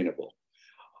sustainable.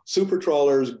 Super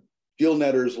trawlers, gill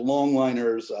netters,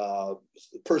 longliners,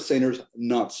 purse seiners,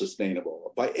 not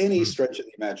sustainable by any stretch of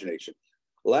the imagination.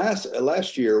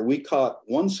 Last year, we caught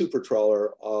one super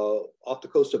trawler off the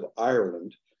coast of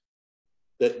Ireland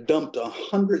that dumped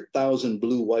 100,000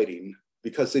 blue whiting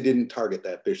because they didn't target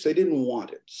that fish. They didn't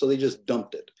want it, so they just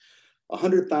dumped it.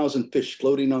 100,000 fish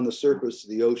floating on the surface of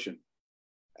the ocean.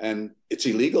 And it's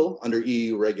illegal under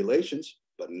EU regulations,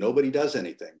 but nobody does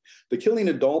anything. The killing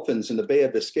of dolphins in the Bay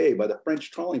of Biscay by the French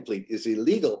trawling fleet is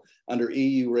illegal under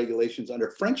EU regulations.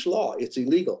 Under French law, it's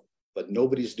illegal, but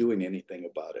nobody's doing anything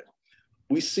about it.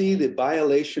 We see the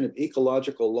violation of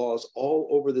ecological laws all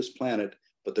over this planet,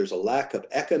 but there's a lack of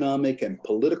economic and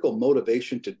political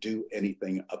motivation to do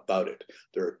anything about it.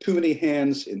 There are too many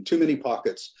hands in too many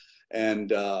pockets. And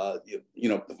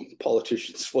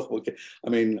politicians,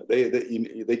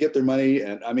 they get their money.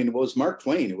 And I mean, it was Mark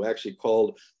Twain who actually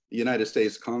called the United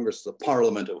States Congress the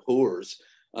Parliament of whores.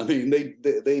 I mean,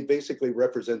 they basically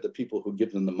represent the people who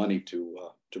give them the money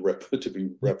to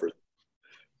be represented.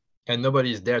 And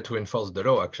nobody is there to enforce the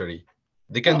law, actually.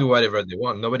 They can do whatever they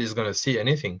want. Nobody's going to see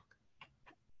anything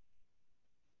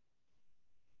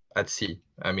at sea.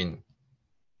 I mean,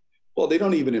 well, they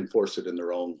don't even enforce it in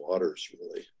their own waters,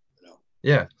 really. You know.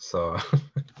 Yeah, so.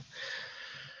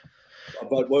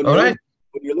 But when All right.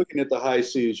 when you're looking at the high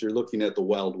seas, you're looking at the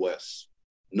Wild West.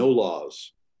 No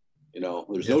laws. You know,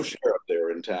 there's no sheriff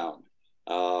there in town.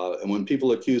 And when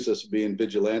people accuse us of being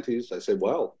vigilantes, I say,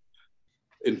 well,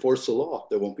 enforce the law.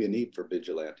 There won't be a need for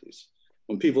vigilantes.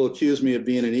 When people accuse me of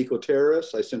being an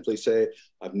eco-terrorist, I simply say,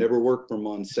 I've never worked for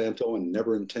Monsanto and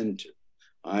never intend to.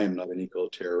 I am not an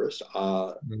eco-terrorist.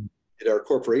 It are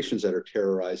corporations that are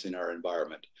terrorizing our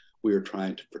environment. We are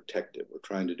trying to protect it. We're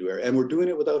trying to do it. And we're doing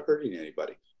it without hurting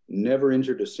anybody. Never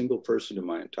injured a single person in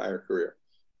my entire career.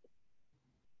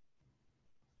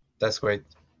 That's great.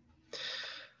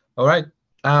 All right.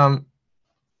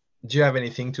 Do you have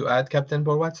anything to add, Captain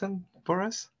Paul Watson, for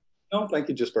us? No, thank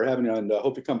you just for having me, and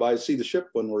hope you come by and see the ship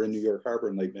when we're in New York Harbor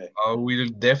in late May. We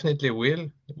definitely will.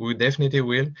 We definitely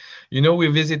will. You know, we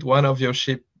visit one of your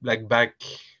ship like back,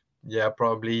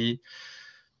 probably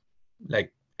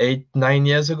like 8-9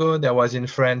 years ago. That was in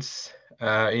France,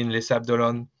 in Les Sables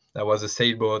d'Olonne. That was a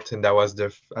sailboat, and that was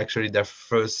actually the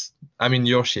first. I mean,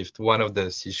 your shift, one of the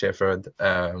Sea Shepherd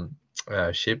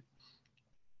ship,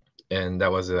 and that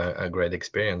was a great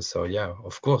experience. So yeah,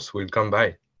 of course, we'll come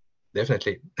by.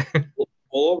 Definitely. Well,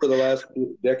 over the last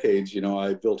decades, you know,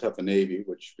 I built up a Navy,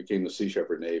 which became the Sea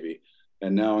Shepherd Navy.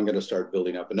 And now I'm going to start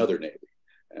building up another Navy.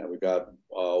 And we've got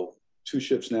 2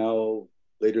 ships now,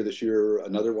 later this year,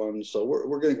 another one. So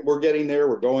we're getting there,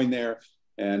 we're going there,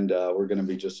 and we're going to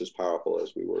be just as powerful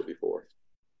as we were before.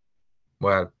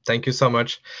 Well, thank you so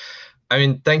much. I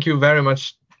mean, thank you very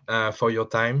much for your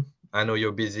time. I know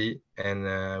you're busy,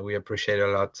 and we appreciate it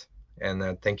a lot.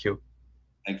 And thank you.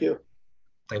 Thank you.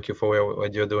 Thank you for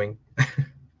what you're doing.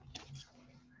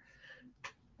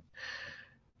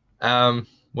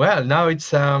 Well, now it's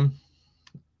time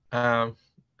to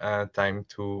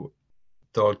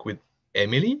talk with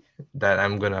Emilie. That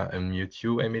I'm gonna unmute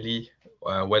you, Emilie.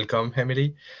 Welcome,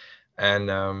 Emilie.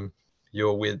 And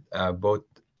you're with both.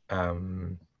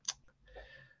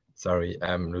 Sorry,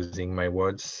 I'm losing my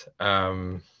words.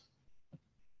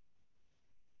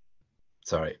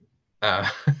 Sorry.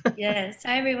 Yes.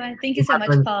 Hi, everyone. Thank you so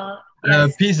much, Paul.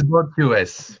 Yes. Peace Boat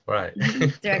US, right.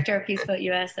 Director of Peace Boat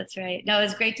US, that's right. No,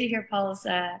 it's great to hear Paul's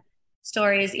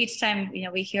stories. Each time, you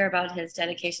know, we hear about his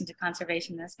dedication to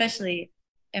conservation, especially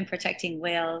in protecting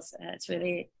whales. It's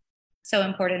really so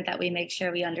important that we make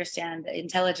sure we understand the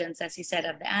intelligence, as he said,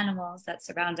 of the animals that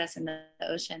surround us in the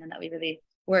ocean, and that we really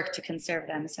work to conserve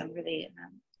them. So I'm really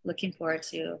looking forward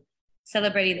to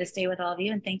celebrating this day with all of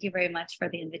you. And thank you very much for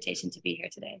the invitation to be here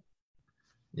today.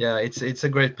 Yeah, it's a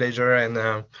great pleasure,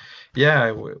 and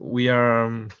yeah, we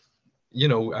are, you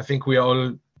know, I think we are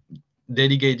all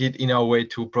dedicated in our way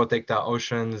to protect our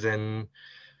oceans, and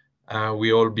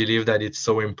we all believe that it's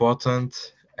so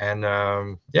important. And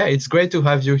yeah, it's great to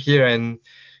have you here and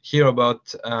hear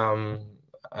about your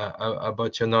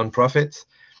nonprofit.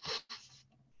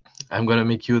 I'm gonna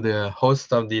make you the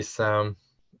host of this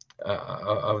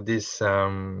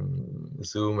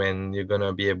Zoom, and you're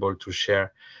gonna be able to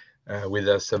share with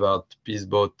us about Peace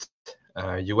Boat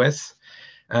US.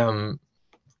 Can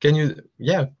you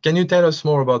tell us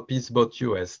more about Peace Boat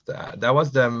US? That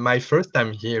was my first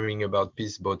time hearing about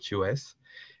Peace Boat US,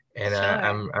 and Sure.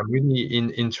 I'm really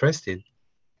interested.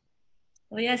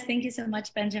 Well, yes, thank you so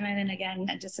much, Benjamin. And again,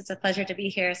 it's a pleasure to be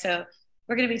here. So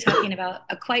we're going to be talking about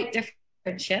a quite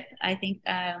different ship. I think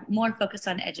more focused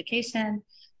on education,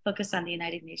 focused on the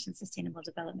United Nations Sustainable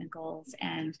Development Goals,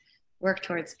 and work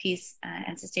towards peace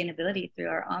and sustainability through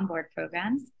our onboard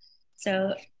programs.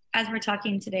 So as we're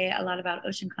talking today a lot about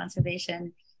ocean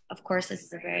conservation, of course, this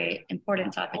is a very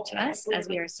important topic to us as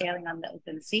we are sailing on the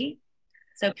open sea.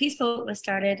 So Peace Boat was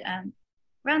started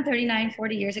around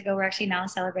 40 years ago. We're actually now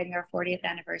celebrating our 40th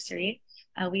anniversary.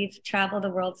 We've traveled the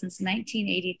world since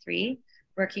 1983,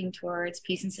 working towards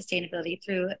peace and sustainability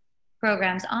through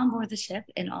programs on board the ship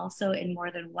and also in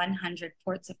more than 100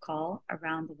 ports of call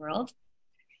around the world.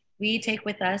 We take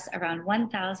with us around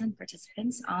 1,000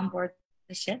 participants on board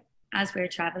the ship as we're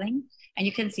traveling. And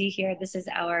you can see here, this is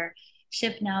our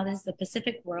ship now. This is the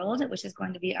Pacific World, which is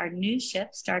going to be our new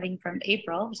ship starting from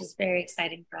April, which is very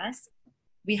exciting for us.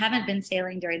 We haven't been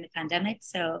sailing during the pandemic,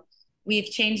 so we've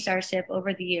changed our ship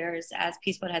over the years as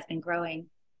Peace Boat has been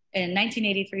growing. In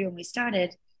 1983, when we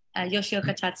started,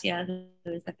 Yoshioka Tatsuya,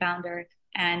 who is the founder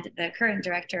and the current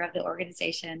director of the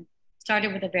organization,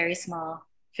 started with a very small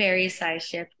ferry-sized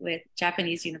ship with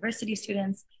Japanese university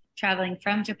students traveling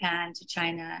from Japan to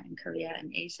China and Korea and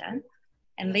Asia.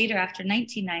 And later, after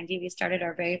 1990, we started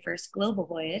our very first global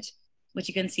voyage, which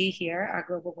you can see here, our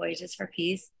global voyages for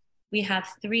peace. We have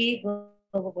 3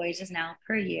 global voyages now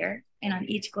per year, and on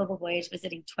each global voyage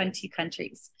visiting 20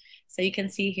 countries. So you can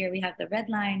see here we have the red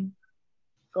line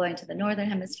going to the northern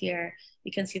hemisphere.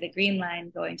 You can see the green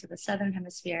line going to the southern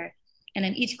hemisphere. And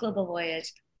in each global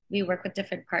voyage, we work with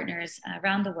different partners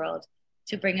around the world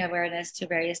to bring awareness to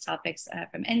various topics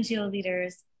from NGO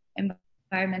leaders,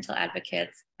 environmental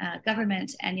advocates,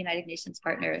 government, and United Nations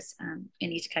partners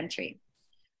in each country.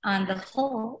 On the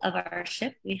hull of our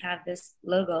ship, we have this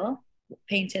logo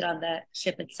painted on the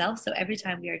ship itself. So every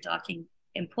time we are docking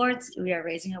in ports, we are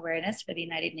raising awareness for the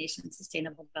United Nations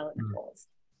Sustainable Development Goals.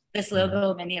 This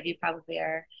logo, many of you probably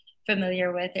are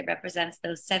familiar with. It represents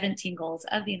those 17 goals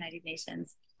of the United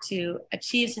Nations to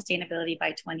achieve sustainability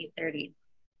by 2030.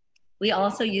 We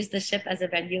also use the ship as a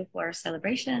venue for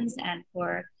celebrations and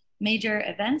for major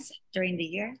events during the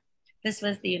year. This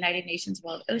was the United Nations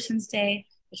World Oceans Day,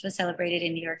 which was celebrated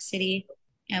in New York City.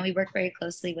 And we work very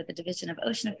closely with the Division of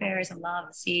Ocean Affairs and Law of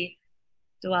the Sea,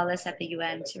 Dualis at the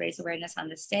UN, to raise awareness on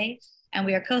this day. And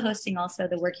we are co-hosting also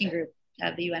the working group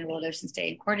of the UN World Oceans Day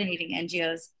and coordinating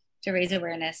NGOs to raise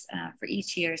awareness for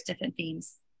each year's different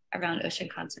themes around ocean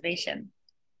conservation.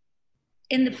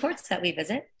 In the ports that we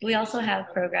visit, we also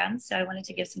have programs. So I wanted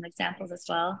to give some examples as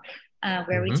well,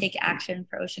 where we take action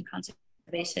for ocean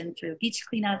conservation through beach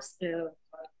cleanups, through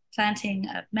planting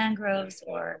of mangroves,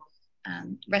 or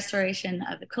restoration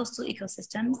of the coastal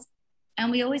ecosystems.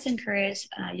 And we always encourage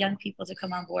young people to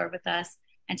come on board with us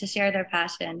and to share their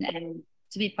passion and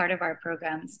to be part of our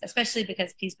programs, especially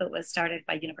because Peace Boat was started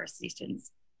by university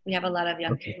students. We have a lot of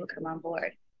young people come on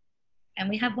board. And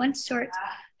we have one short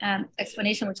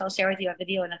explanation, which I'll share with you, a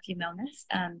video in a few moments.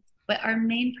 But our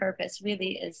main purpose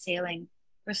really is sailing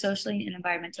for socially and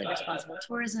environmentally responsible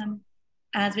tourism,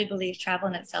 as we believe travel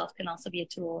in itself can also be a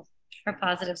tool for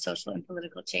positive social and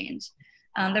political change.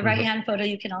 The right-hand photo,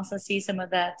 you can also see some of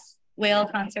the whale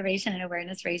conservation and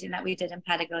awareness raising that we did in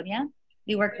Patagonia.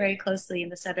 We work very closely in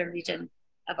the southern region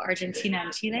of Argentina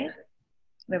and Chile,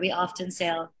 where we often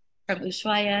sail from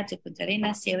Ushuaia to Punta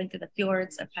Arenas, sailing through the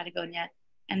fjords of Patagonia.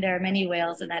 And there are many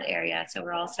whales in that area. So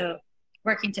we're also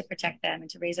working to protect them and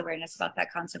to raise awareness about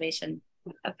that conservation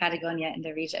of Patagonia in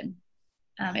the region.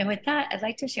 And with that, I'd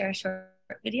like to share a short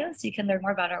video so you can learn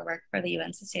more about our work for the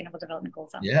UN Sustainable Development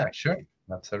Goals. Yeah, sure.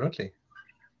 Absolutely.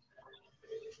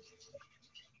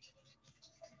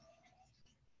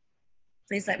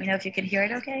 Please let me know if you can hear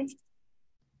it okay.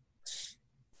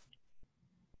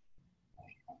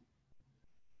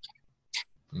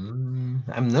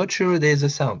 I'm not sure there's a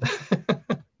sound.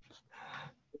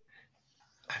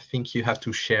 I think you have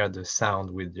to share the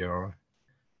sound with your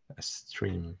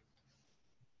stream.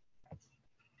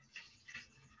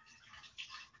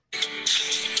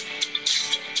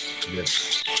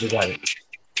 Yes, you got it.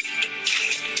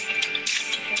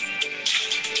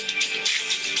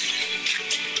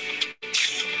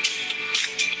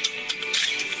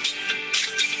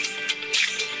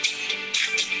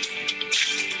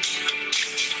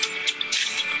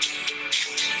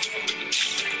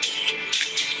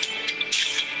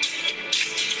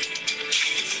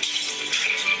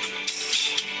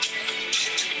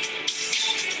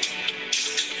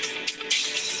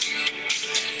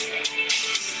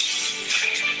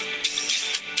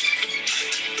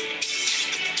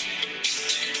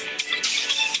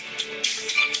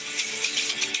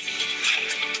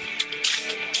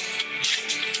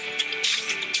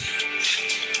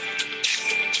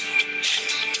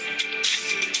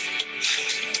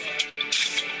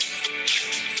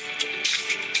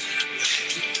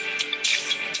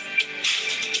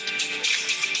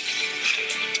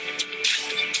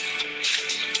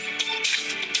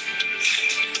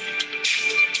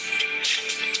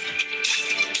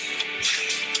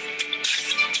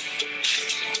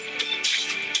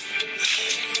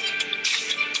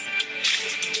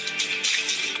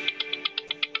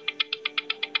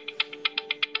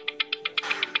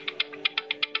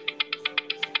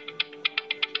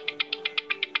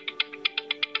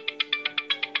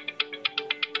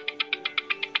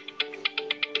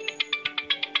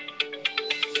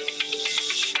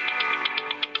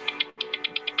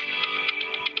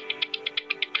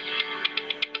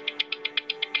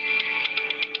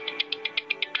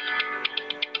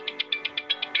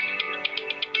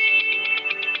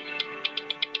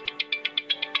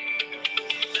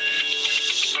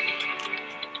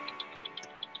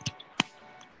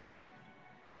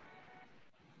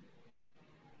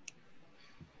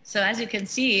 So as you can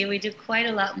see, we do quite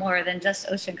a lot more than just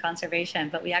ocean conservation,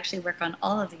 but we actually work on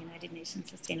all of the United Nations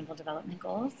Sustainable Development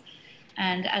Goals.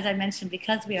 And as I mentioned,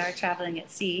 because we are traveling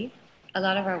at sea, A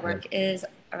lot of our work is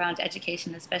around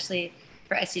education, especially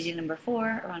for SDG number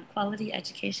 4, around quality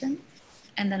education,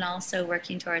 and then also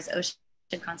working towards ocean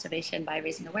conservation by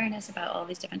raising awareness about all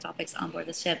these different topics on board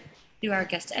the ship through our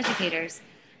guest educators,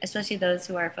 especially those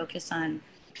who are focused on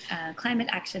climate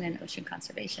action and ocean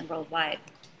conservation worldwide.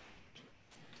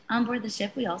 On board the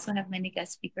ship, we also have many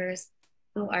guest speakers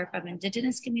who are from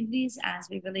indigenous communities, as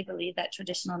we really believe that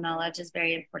traditional knowledge is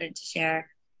very important to share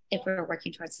if we're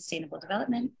working towards sustainable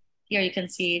development. Here you can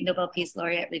see Nobel Peace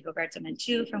Laureate Rigoberta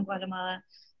Menchú from Guatemala,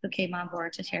 who came on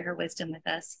board to share her wisdom with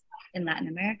us in Latin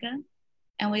America.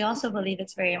 And we also believe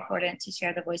it's very important to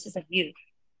share the voices of youth.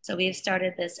 So we've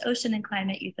started this Ocean and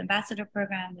Climate Youth Ambassador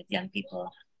Program with young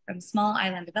people from small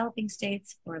island developing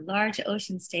states or large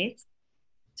ocean states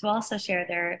to also share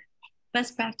their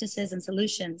best practices and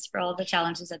solutions for all the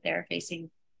challenges that they're facing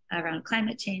around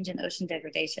climate change and ocean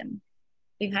degradation.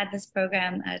 We've had this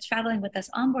program traveling with us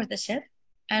on board the ship,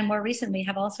 and more recently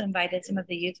have also invited some of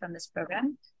the youth from this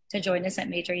program to join us at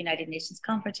major United Nations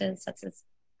conferences, such as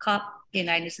COP, the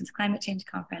United Nations Climate Change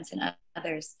Conference, and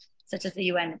others, such as the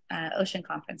UN Ocean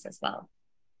Conference as well.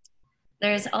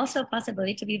 There's also a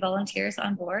possibility to be volunteers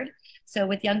on board. So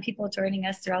with young people joining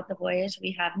us throughout the voyage,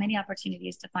 we have many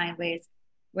opportunities to find ways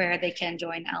where they can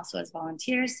join also as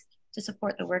volunteers to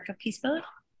support the work of Peace Boat.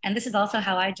 And this is also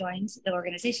how I joined the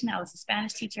organization. I was a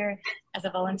Spanish teacher as a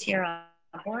volunteer on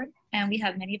board. And we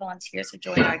have many volunteers who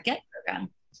join our GET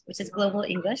program, which is Global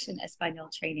English and Espanol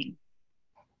training.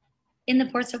 In the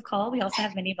ports of call, we also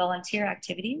have many volunteer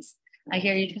activities.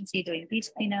 Here you can see doing beach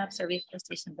cleanups or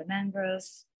reforestation of the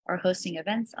mangroves, or hosting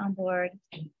events on board.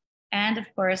 And of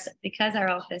course, because our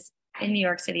office in New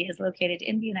York City is located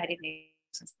in the United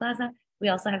Nations Plaza, we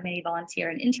also have many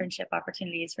volunteer and internship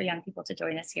opportunities for young people to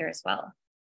join us here as well.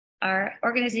 Our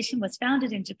organization was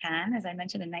founded in Japan, as I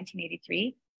mentioned, in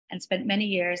 1983, and spent many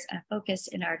years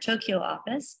focused in our Tokyo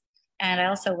office. And I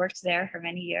also worked there for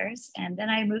many years. And then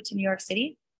I moved to New York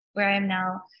City, where I am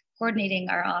now coordinating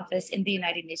our office in the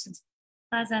United Nations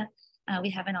Plaza. We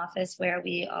have an office where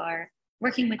we are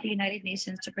working with the United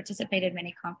Nations to participate in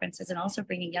many conferences and also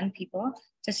bringing young people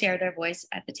to share their voice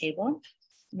at the table.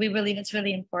 We believe it's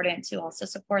really important to also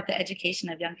support the education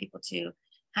of young people to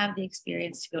have the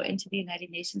experience to go into the United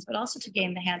Nations, but also to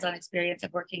gain the hands-on experience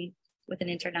of working with an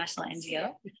international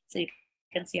NGO. So you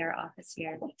can see our office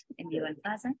here in the UN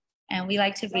Plaza. And we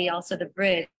like to be also the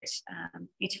bridge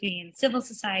between civil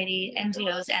society,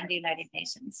 NGOs, and the United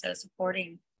Nations. So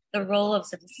supporting the role of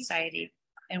civil society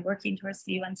and working towards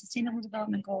the UN Sustainable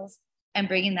Development Goals and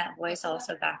bringing that voice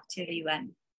also back to the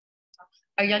UN.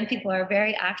 Our young people are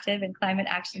very active in climate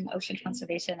action, ocean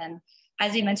conservation, and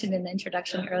as you mentioned in the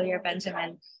introduction earlier,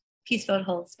 Benjamin, Peace Boat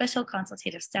holds special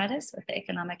consultative status with the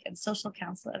Economic and Social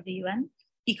Council of the UN,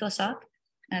 ECOSOC.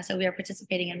 So we are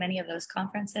participating in many of those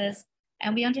conferences,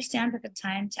 and we understand that the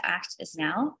time to act is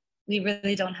now. We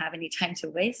really don't have any time to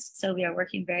waste, so we are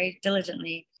working very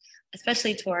diligently,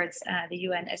 especially towards the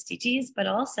UN SDGs, but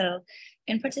also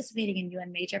in participating in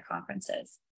UN major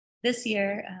conferences. This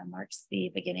year marks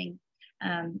the beginning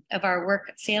of our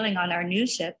work sailing on our new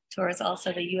ship towards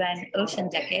also the UN Ocean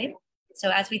Decade.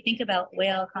 So as we think about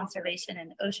whale conservation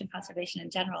and ocean conservation in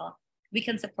general, we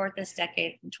can support this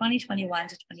decade from 2021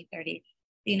 to 2030.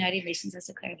 The United Nations has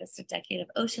declared this a decade of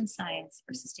ocean science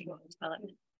for sustainable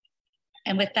development.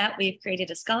 And with that, we've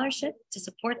created a scholarship to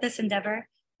support this endeavor.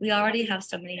 We already have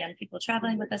so many young people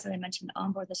traveling with us, as I mentioned,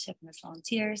 on board the ship and as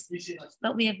volunteers,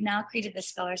 but we have now created this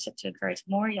scholarship to encourage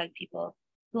more young people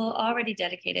who are already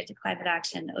dedicated to climate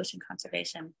action, ocean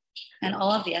conservation, and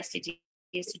all of the SDGs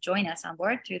to join us on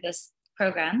board through this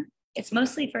program. It's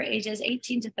mostly for ages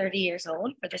 18 to 30 years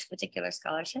old for this particular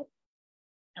scholarship.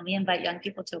 And we invite young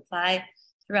people to apply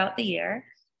throughout the year.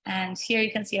 And here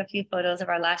you can see a few photos of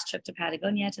our last trip to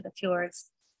Patagonia, to the fjords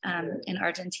in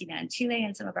Argentina and Chile,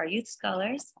 and some of our youth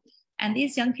scholars. And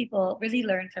these young people really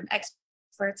learn from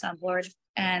experts on board,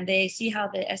 and they see how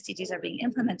the SDGs are being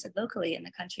implemented locally in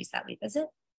the countries that we visit.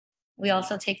 We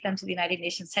also take them to the United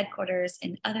Nations headquarters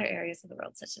in other areas of the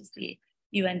world, such as the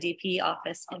UNDP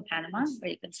office in Panama,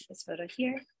 where you can see this photo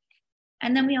here.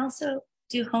 And then we also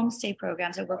do homestay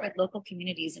programs or work with local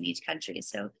communities in each country.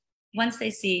 So once they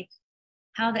see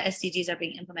how the SDGs are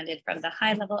being implemented from the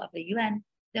high level of the UN,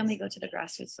 then we go to the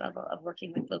grassroots level of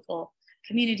working with local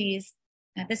communities.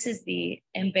 Now, this is the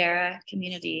Embera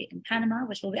community in Panama,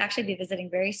 which we'll actually be visiting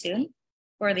very soon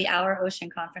for the Our Ocean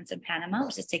Conference in Panama,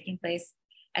 which is taking place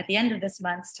at the end of this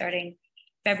month, starting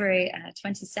February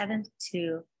 27th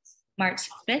to March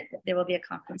 5th. There will be a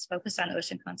conference focused on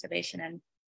ocean conservation. And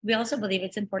we also believe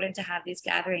it's important to have these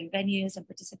gathering venues and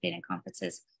participate in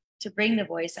conferences to bring the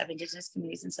voice of Indigenous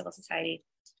communities and civil society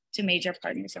to major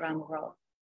partners around the world.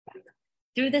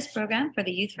 Through this program for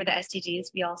the Youth for the SDGs,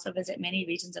 we also visit many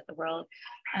regions of the world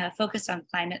focused on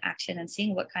climate action and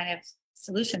seeing what kind of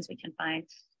solutions we can find,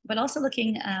 but also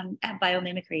looking at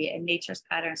biomimicry and nature's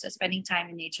patterns. So spending time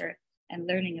in nature and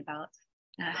learning about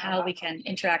how we can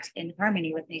interact in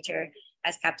harmony with nature,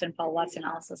 as Captain Paul Watson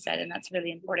also said, and that's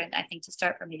really important, I think, to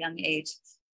start from a young age.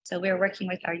 So we're working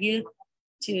with our youth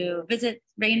to visit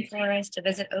rainforests, to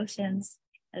visit oceans.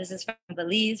 This is from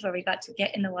Belize, where we got to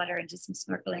get in the water and do some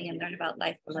snorkeling and learn about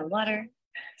life below water,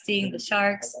 seeing the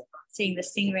sharks, seeing the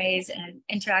stingrays, and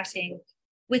interacting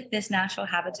with this natural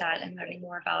habitat and learning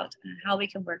more about how we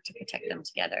can work to protect them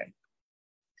together.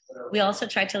 We also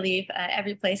try to leave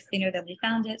every place cleaner than we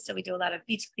found it. So we do a lot of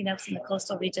beach cleanups in the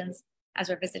coastal regions as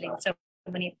we're visiting so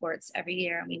many ports every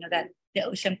year. And we know that the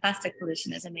ocean plastic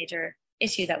pollution is a major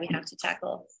issue that we have to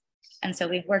tackle. And so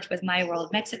we've worked with My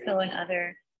World Mexico and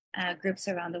other groups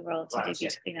around the world to do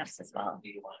beach cleanups as well.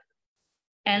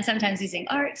 And sometimes using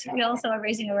art. We also are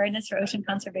raising awareness for ocean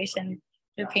conservation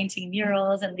through painting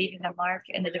murals and leaving a mark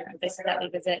in the different places that we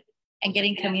visit and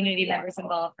getting community members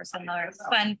involved for some more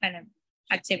fun kind of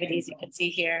activities. You can see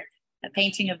here the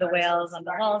painting of the whales on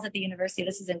the walls at the university.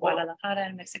 This is in Guadalajara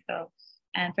in Mexico,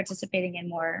 and participating in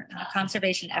more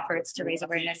conservation efforts to raise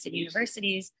awareness in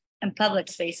universities and public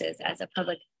spaces as a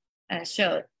public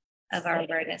show of our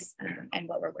awareness and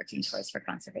what we're working towards for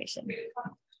conservation.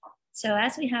 So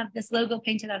as we have this logo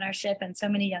painted on our ship and so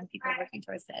many young people working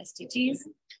towards the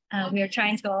SDGs, we are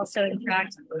trying to also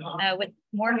interact with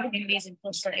more communities in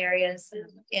coastal areas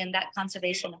in that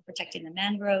conservation of protecting the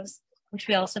mangroves, which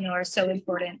we also know are so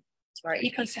important to our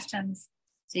ecosystems.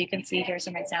 So you can see here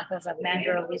some examples of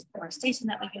mangrove reforestation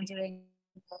that we've been doing.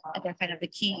 And they're kind of the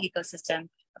key ecosystem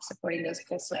of supporting those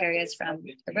coastal areas from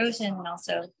erosion and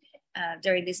also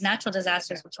during these natural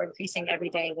disasters, which are increasing every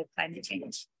day with climate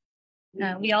change.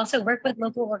 We also work with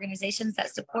local organizations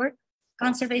that support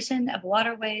conservation of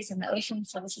waterways in the ocean.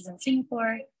 So this is in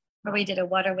Singapore, where we did a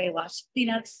waterway wash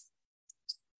cleanups,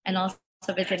 and also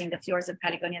visiting the fjords of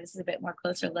Patagonia. This is a bit more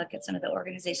closer look at some of the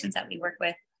organizations that we work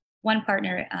with. One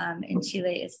partner in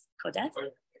Chile is CODEF,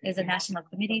 is a national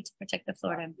committee to protect the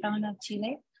flora and fauna of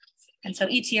Chile. And so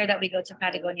each year that we go to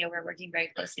Patagonia, we're working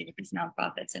very closely with these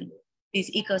nonprofits and these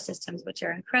ecosystems, which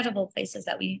are incredible places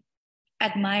that we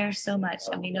admire so much.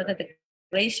 And we know that the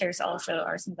glaciers also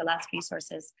are some of the last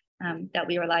resources that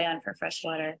we rely on for fresh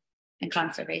water and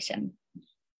conservation.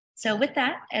 So with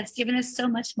that, it's given us so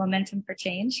much momentum for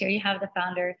change. Here you have the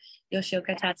founder,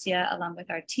 Yoshioka Tatsuya, along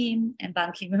with our team, and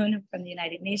Ban Ki-moon from the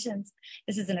United Nations.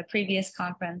 This is in a previous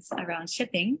conference around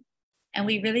shipping. And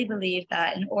we really believe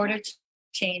that in order to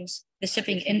change the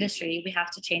shipping industry, we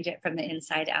have to change it from the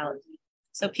inside out.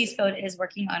 So Peace Boat is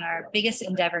working on our biggest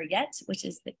endeavor yet, which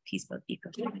is the Peace Boat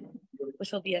Eco-Ship,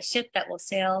 which will be a ship that will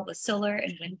sail with solar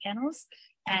and wind panels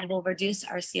and will reduce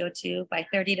our CO2 by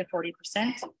 30 to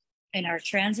 40% in our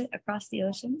transit across the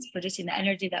oceans, producing the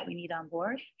energy that we need on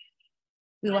board.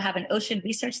 We will have an ocean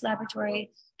research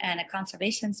laboratory and a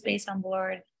conservation space on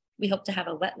board. We hope to have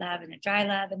a wet lab and a dry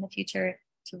lab in the future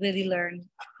to really learn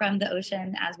from the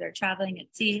ocean as we're traveling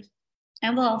at sea.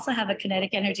 And we'll also have a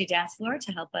kinetic energy dance floor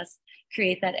to help us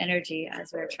create that energy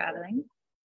as we're traveling.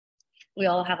 We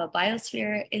all have a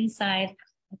biosphere inside,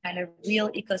 a kind of real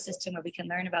ecosystem where we can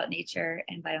learn about nature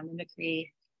and biomimicry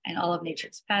and all of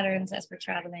nature's patterns as we're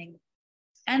traveling.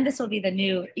 And this will be the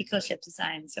new eco-ship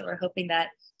design. So we're hoping that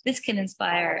this can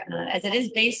inspire, as it is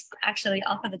based actually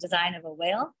off of the design of a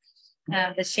whale.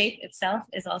 The shape itself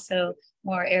is also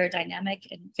more aerodynamic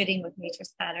and fitting with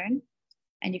nature's pattern.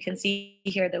 And you can see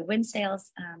here the wind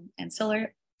sails and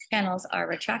solar panels are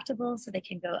retractable, so they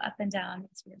can go up and down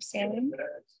as we're sailing.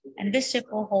 And this ship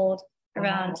will hold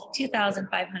around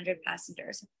 2,500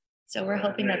 passengers. So we're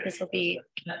hoping that this will be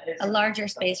a larger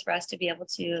space for us to be able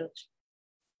to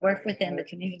work within the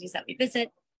communities that we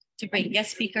visit, to bring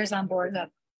guest speakers on board who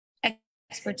have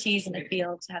expertise in the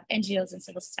field, to have NGOs and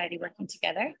civil society working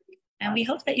together. And we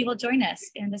hope that you will join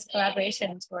us in this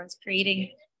collaboration towards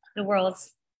creating the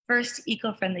world's first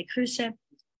eco-friendly cruise ship,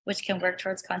 which can work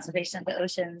towards conservation of the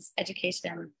oceans,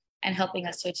 education, and helping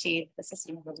us to achieve the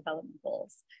Sustainable Development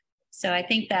Goals. So I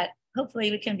think that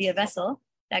hopefully we can be a vessel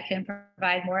that can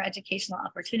provide more educational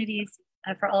opportunities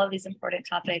for all of these important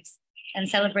topics and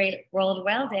celebrate World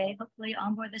Whale Day, hopefully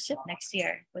on board the ship next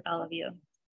year with all of you.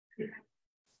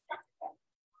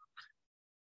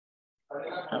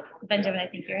 Oh, Benjamin, I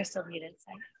think you're still muted.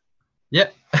 Sorry. Yeah.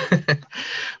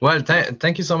 Well,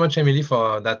 thank you so much, Emilie,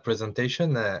 for that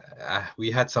presentation.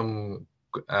 We had some,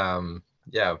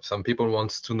 some people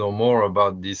wants to know more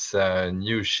about this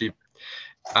new ship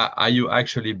are you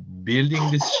actually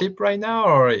building this ship right now,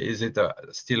 or is it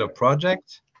still a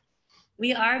project?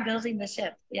 We are building the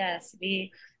ship. Yes,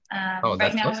 we Oh, right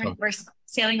that's now awesome. we're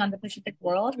sailing on the Pacific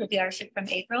World. Will be our ship from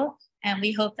April, and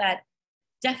we hope that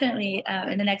definitely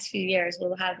in the next few years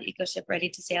we'll have the eco ship ready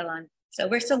to sail on. So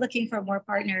we're still looking for more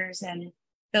partners and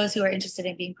those who are interested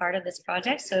in being part of this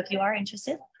project. So if you are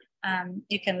interested,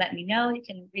 you can let me know. You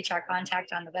can reach our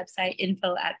contact on the website,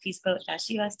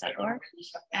 info@peaceboat-us.org.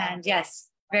 And yes,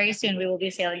 very soon we will be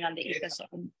sailing on the eco ship.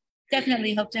 And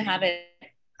definitely hope to have it,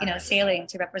 sailing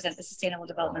to represent the Sustainable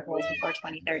Development Goals before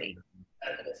 2030.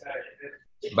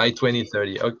 By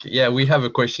 2030. Okay. Yeah, we have a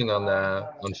question on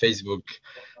Facebook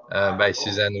by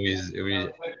Suzanne,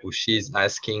 who she's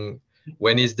asking,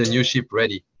 when is the new ship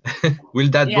ready? Will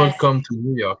that boat come to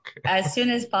New York? As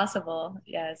soon as possible.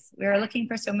 Yes, we are looking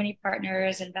for so many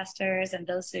partners, investors, and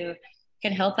those who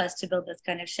can help us to build this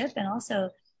kind of ship, and also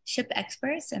ship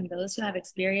experts and those who have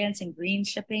experience in green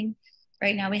shipping.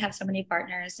 Right now, we have so many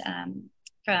partners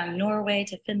from Norway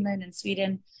to Finland and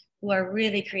Sweden who are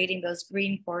really creating those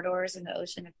green corridors in the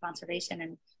ocean of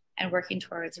conservation and working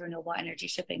towards renewable energy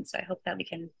shipping. So I hope that we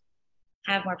can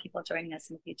have more people joining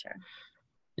us in the future.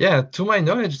 Yeah, to my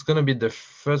knowledge, it's going to be the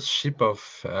first ship of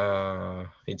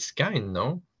its kind,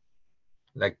 no?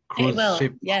 Like cruise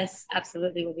ship. Yes,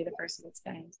 absolutely, will be the first of its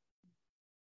kind.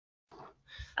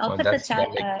 I'll put the chat.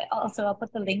 Also, I'll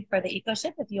put the link for the eco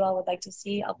ship if you all would like to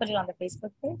see. I'll put it on the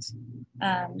Facebook page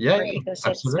for eco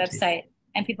ship's website,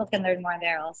 and people can learn more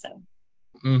there also.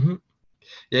 Mm-hmm.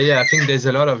 Yeah, I think there's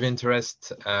a lot of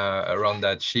interest around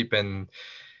that ship, and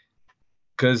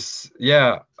because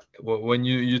when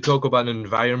you talk about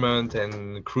environment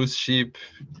and cruise ship,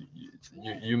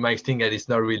 you might think that it's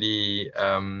not really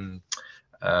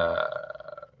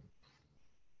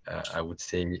I would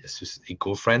say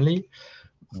eco-friendly,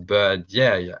 but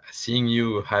seeing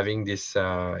you having this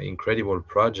incredible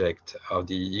project of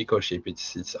the eco ship,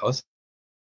 it's awesome.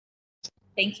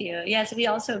 Thank you. Yes, we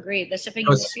also agree. The shipping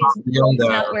industry is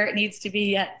not where it needs to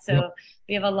be yet. So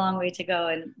we have a long way to go,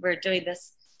 and we're doing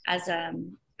this as a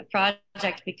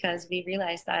project because we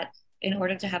realize that in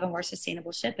order to have a more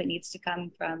sustainable ship, it needs to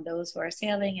come from those who are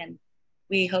sailing. And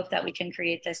we hope that we can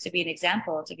create this to be an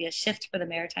example, to be a shift for the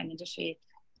maritime industry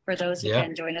for those who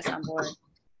can join us on board.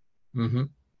 Mm-hmm.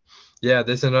 Yeah,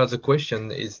 there's another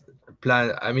question. Is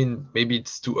plan? I mean, maybe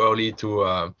it's too early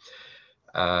to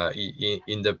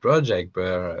in the project,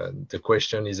 but the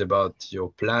question is about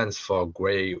your plans for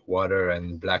gray water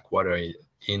and black water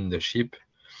in the ship.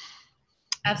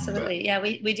 Absolutely. Yeah,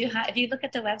 we do have, if you look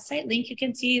at the website link, you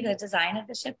can see the design of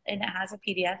the ship, and it has a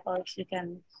PDF which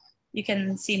you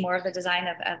can see more of the design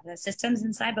of the systems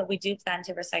inside, but we do plan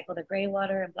to recycle the gray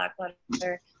water and black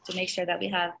water to make sure that we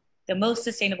have the most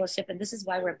sustainable ship. And this is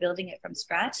why we're building it from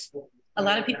scratch. A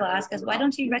lot of people ask us, why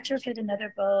don't you retrofit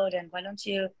another boat? And why don't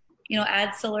you,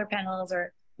 add solar panels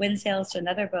or wind sails to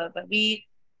another boat? But we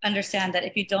understand that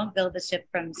if you don't build the ship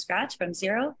from scratch, from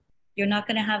zero, you're not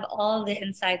going to have all the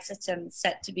inside systems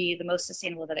set to be the most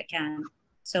sustainable that it can.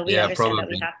 So we understand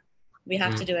that we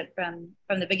have to do it from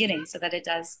the beginning so that it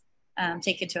does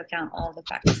take into account all the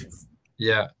practices.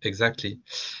 Yeah, exactly.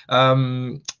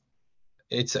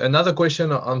 It's another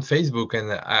question on Facebook,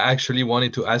 and I actually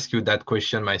wanted to ask you that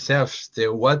question myself.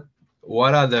 So what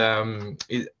are the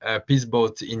Peace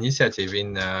Boat initiative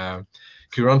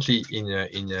currently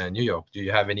in New York? Do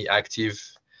you have any active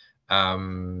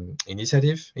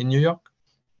initiative in New York?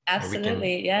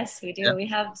 Absolutely, yes, we do. Yeah. We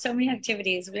have so many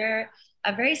activities. We're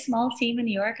a very small team in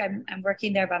New York. I'm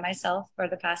working there by myself for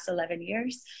the past 11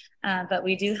 years, but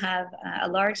we do have a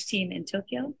large team in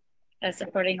Tokyo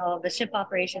supporting all of the ship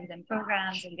operations and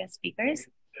programs and guest speakers.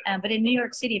 But in New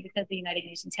York City, because the United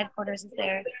Nations headquarters is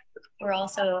there, we're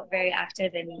also very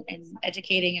active in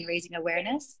educating and raising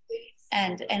awareness,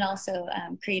 and also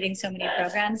creating so many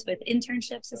programs with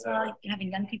internships as well, having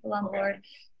young people on board,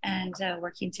 and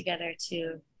working together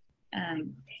to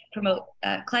promote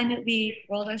Climate Week,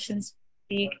 World Oceans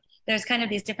Week. There's kind of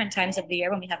these different times of the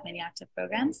year when we have many active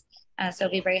programs. So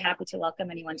I'll be very happy to welcome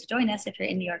anyone to join us. If you're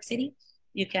in New York City,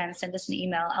 you can send us an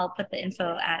email. I'll put the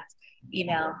info at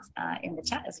email in the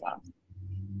chat as well.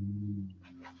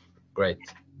 Great.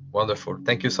 Wonderful.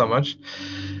 Thank you so much.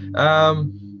 I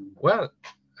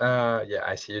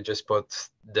see you just put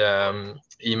the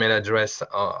email address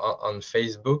on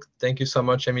Facebook. Thank you so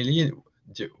much, Emilie.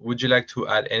 Would you like to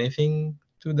add anything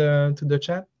to the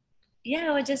chat? Yeah,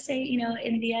 I would just say,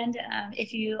 in the end,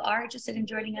 if you are interested in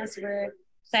joining us, we're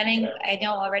planning, I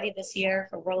know already this year,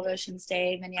 for World Oceans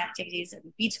Day, many activities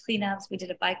and beach cleanups. We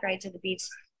did a bike ride to the beach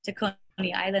to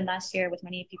Coney Island last year with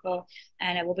many people,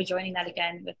 and I will be joining that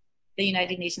again with the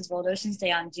United Nations World Oceans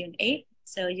Day on June 8th.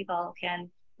 So you all can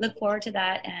look forward to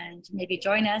that and maybe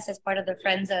join us as part of the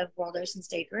Friends of World Oceans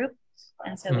Day group.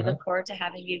 And so we look forward to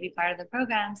having you be part of the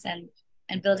programs and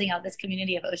building out this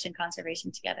community of ocean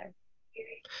conservation together.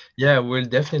 Yeah, we'll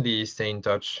definitely stay in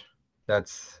touch.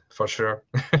 That's for sure.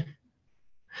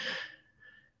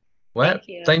 Well,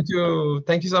 thank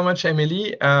you so much,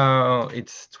 Emilie.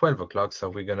 It's 12 o'clock, so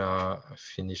we're gonna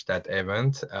finish that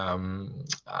event.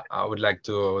 I would like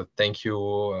to thank you,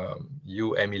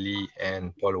 you, Emilie,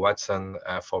 and Paul Watson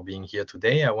for being here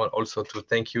today. I want also to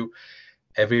thank you,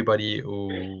 everybody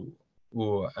who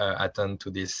attend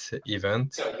to this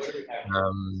event.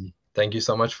 Thank you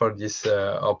so much for this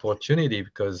opportunity,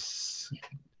 because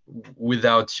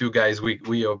without you guys,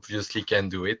 we obviously can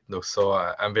do it. So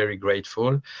I'm very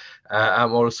grateful.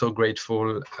 I'm also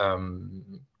grateful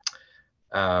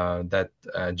that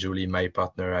Julie, my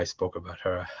partner, I spoke about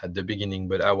her at the beginning,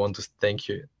 but I want to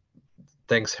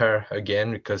thanks her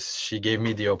again, because she gave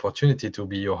me the opportunity to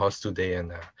be your host today,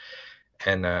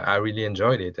 and I really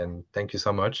enjoyed it. And thank you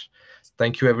so much.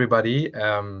 Thank you, everybody.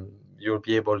 You'll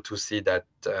be able to see that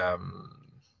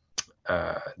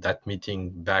that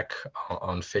meeting back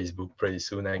on Facebook pretty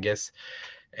soon, I guess.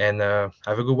 And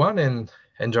have a good one and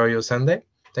enjoy your Sunday.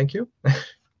 Thank you.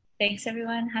 Thanks,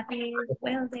 everyone. Happy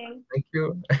Whale Day. Thank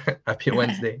you. Happy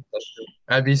Wednesday.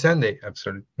 Happy Sunday.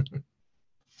 Absolutely.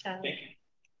 Ciao.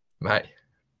 Bye.